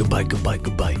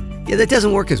 Yeah, that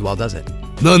doesn't work as well, does it?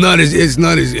 No, it's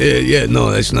not as,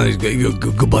 no, that's not as good.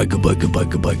 Goodbye.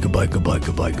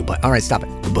 All right, stop it.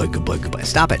 Goodbye.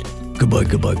 Stop it. Goodbye.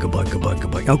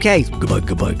 Okay.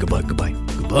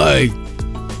 Goodbye.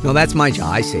 No, that's my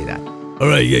job. I say that. All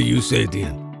right, yeah, you say it at the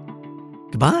end.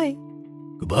 Goodbye.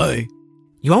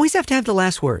 You always have to have the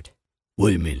last word. What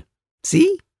do you mean?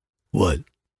 See? What?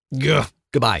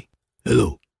 Goodbye.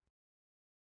 Hello.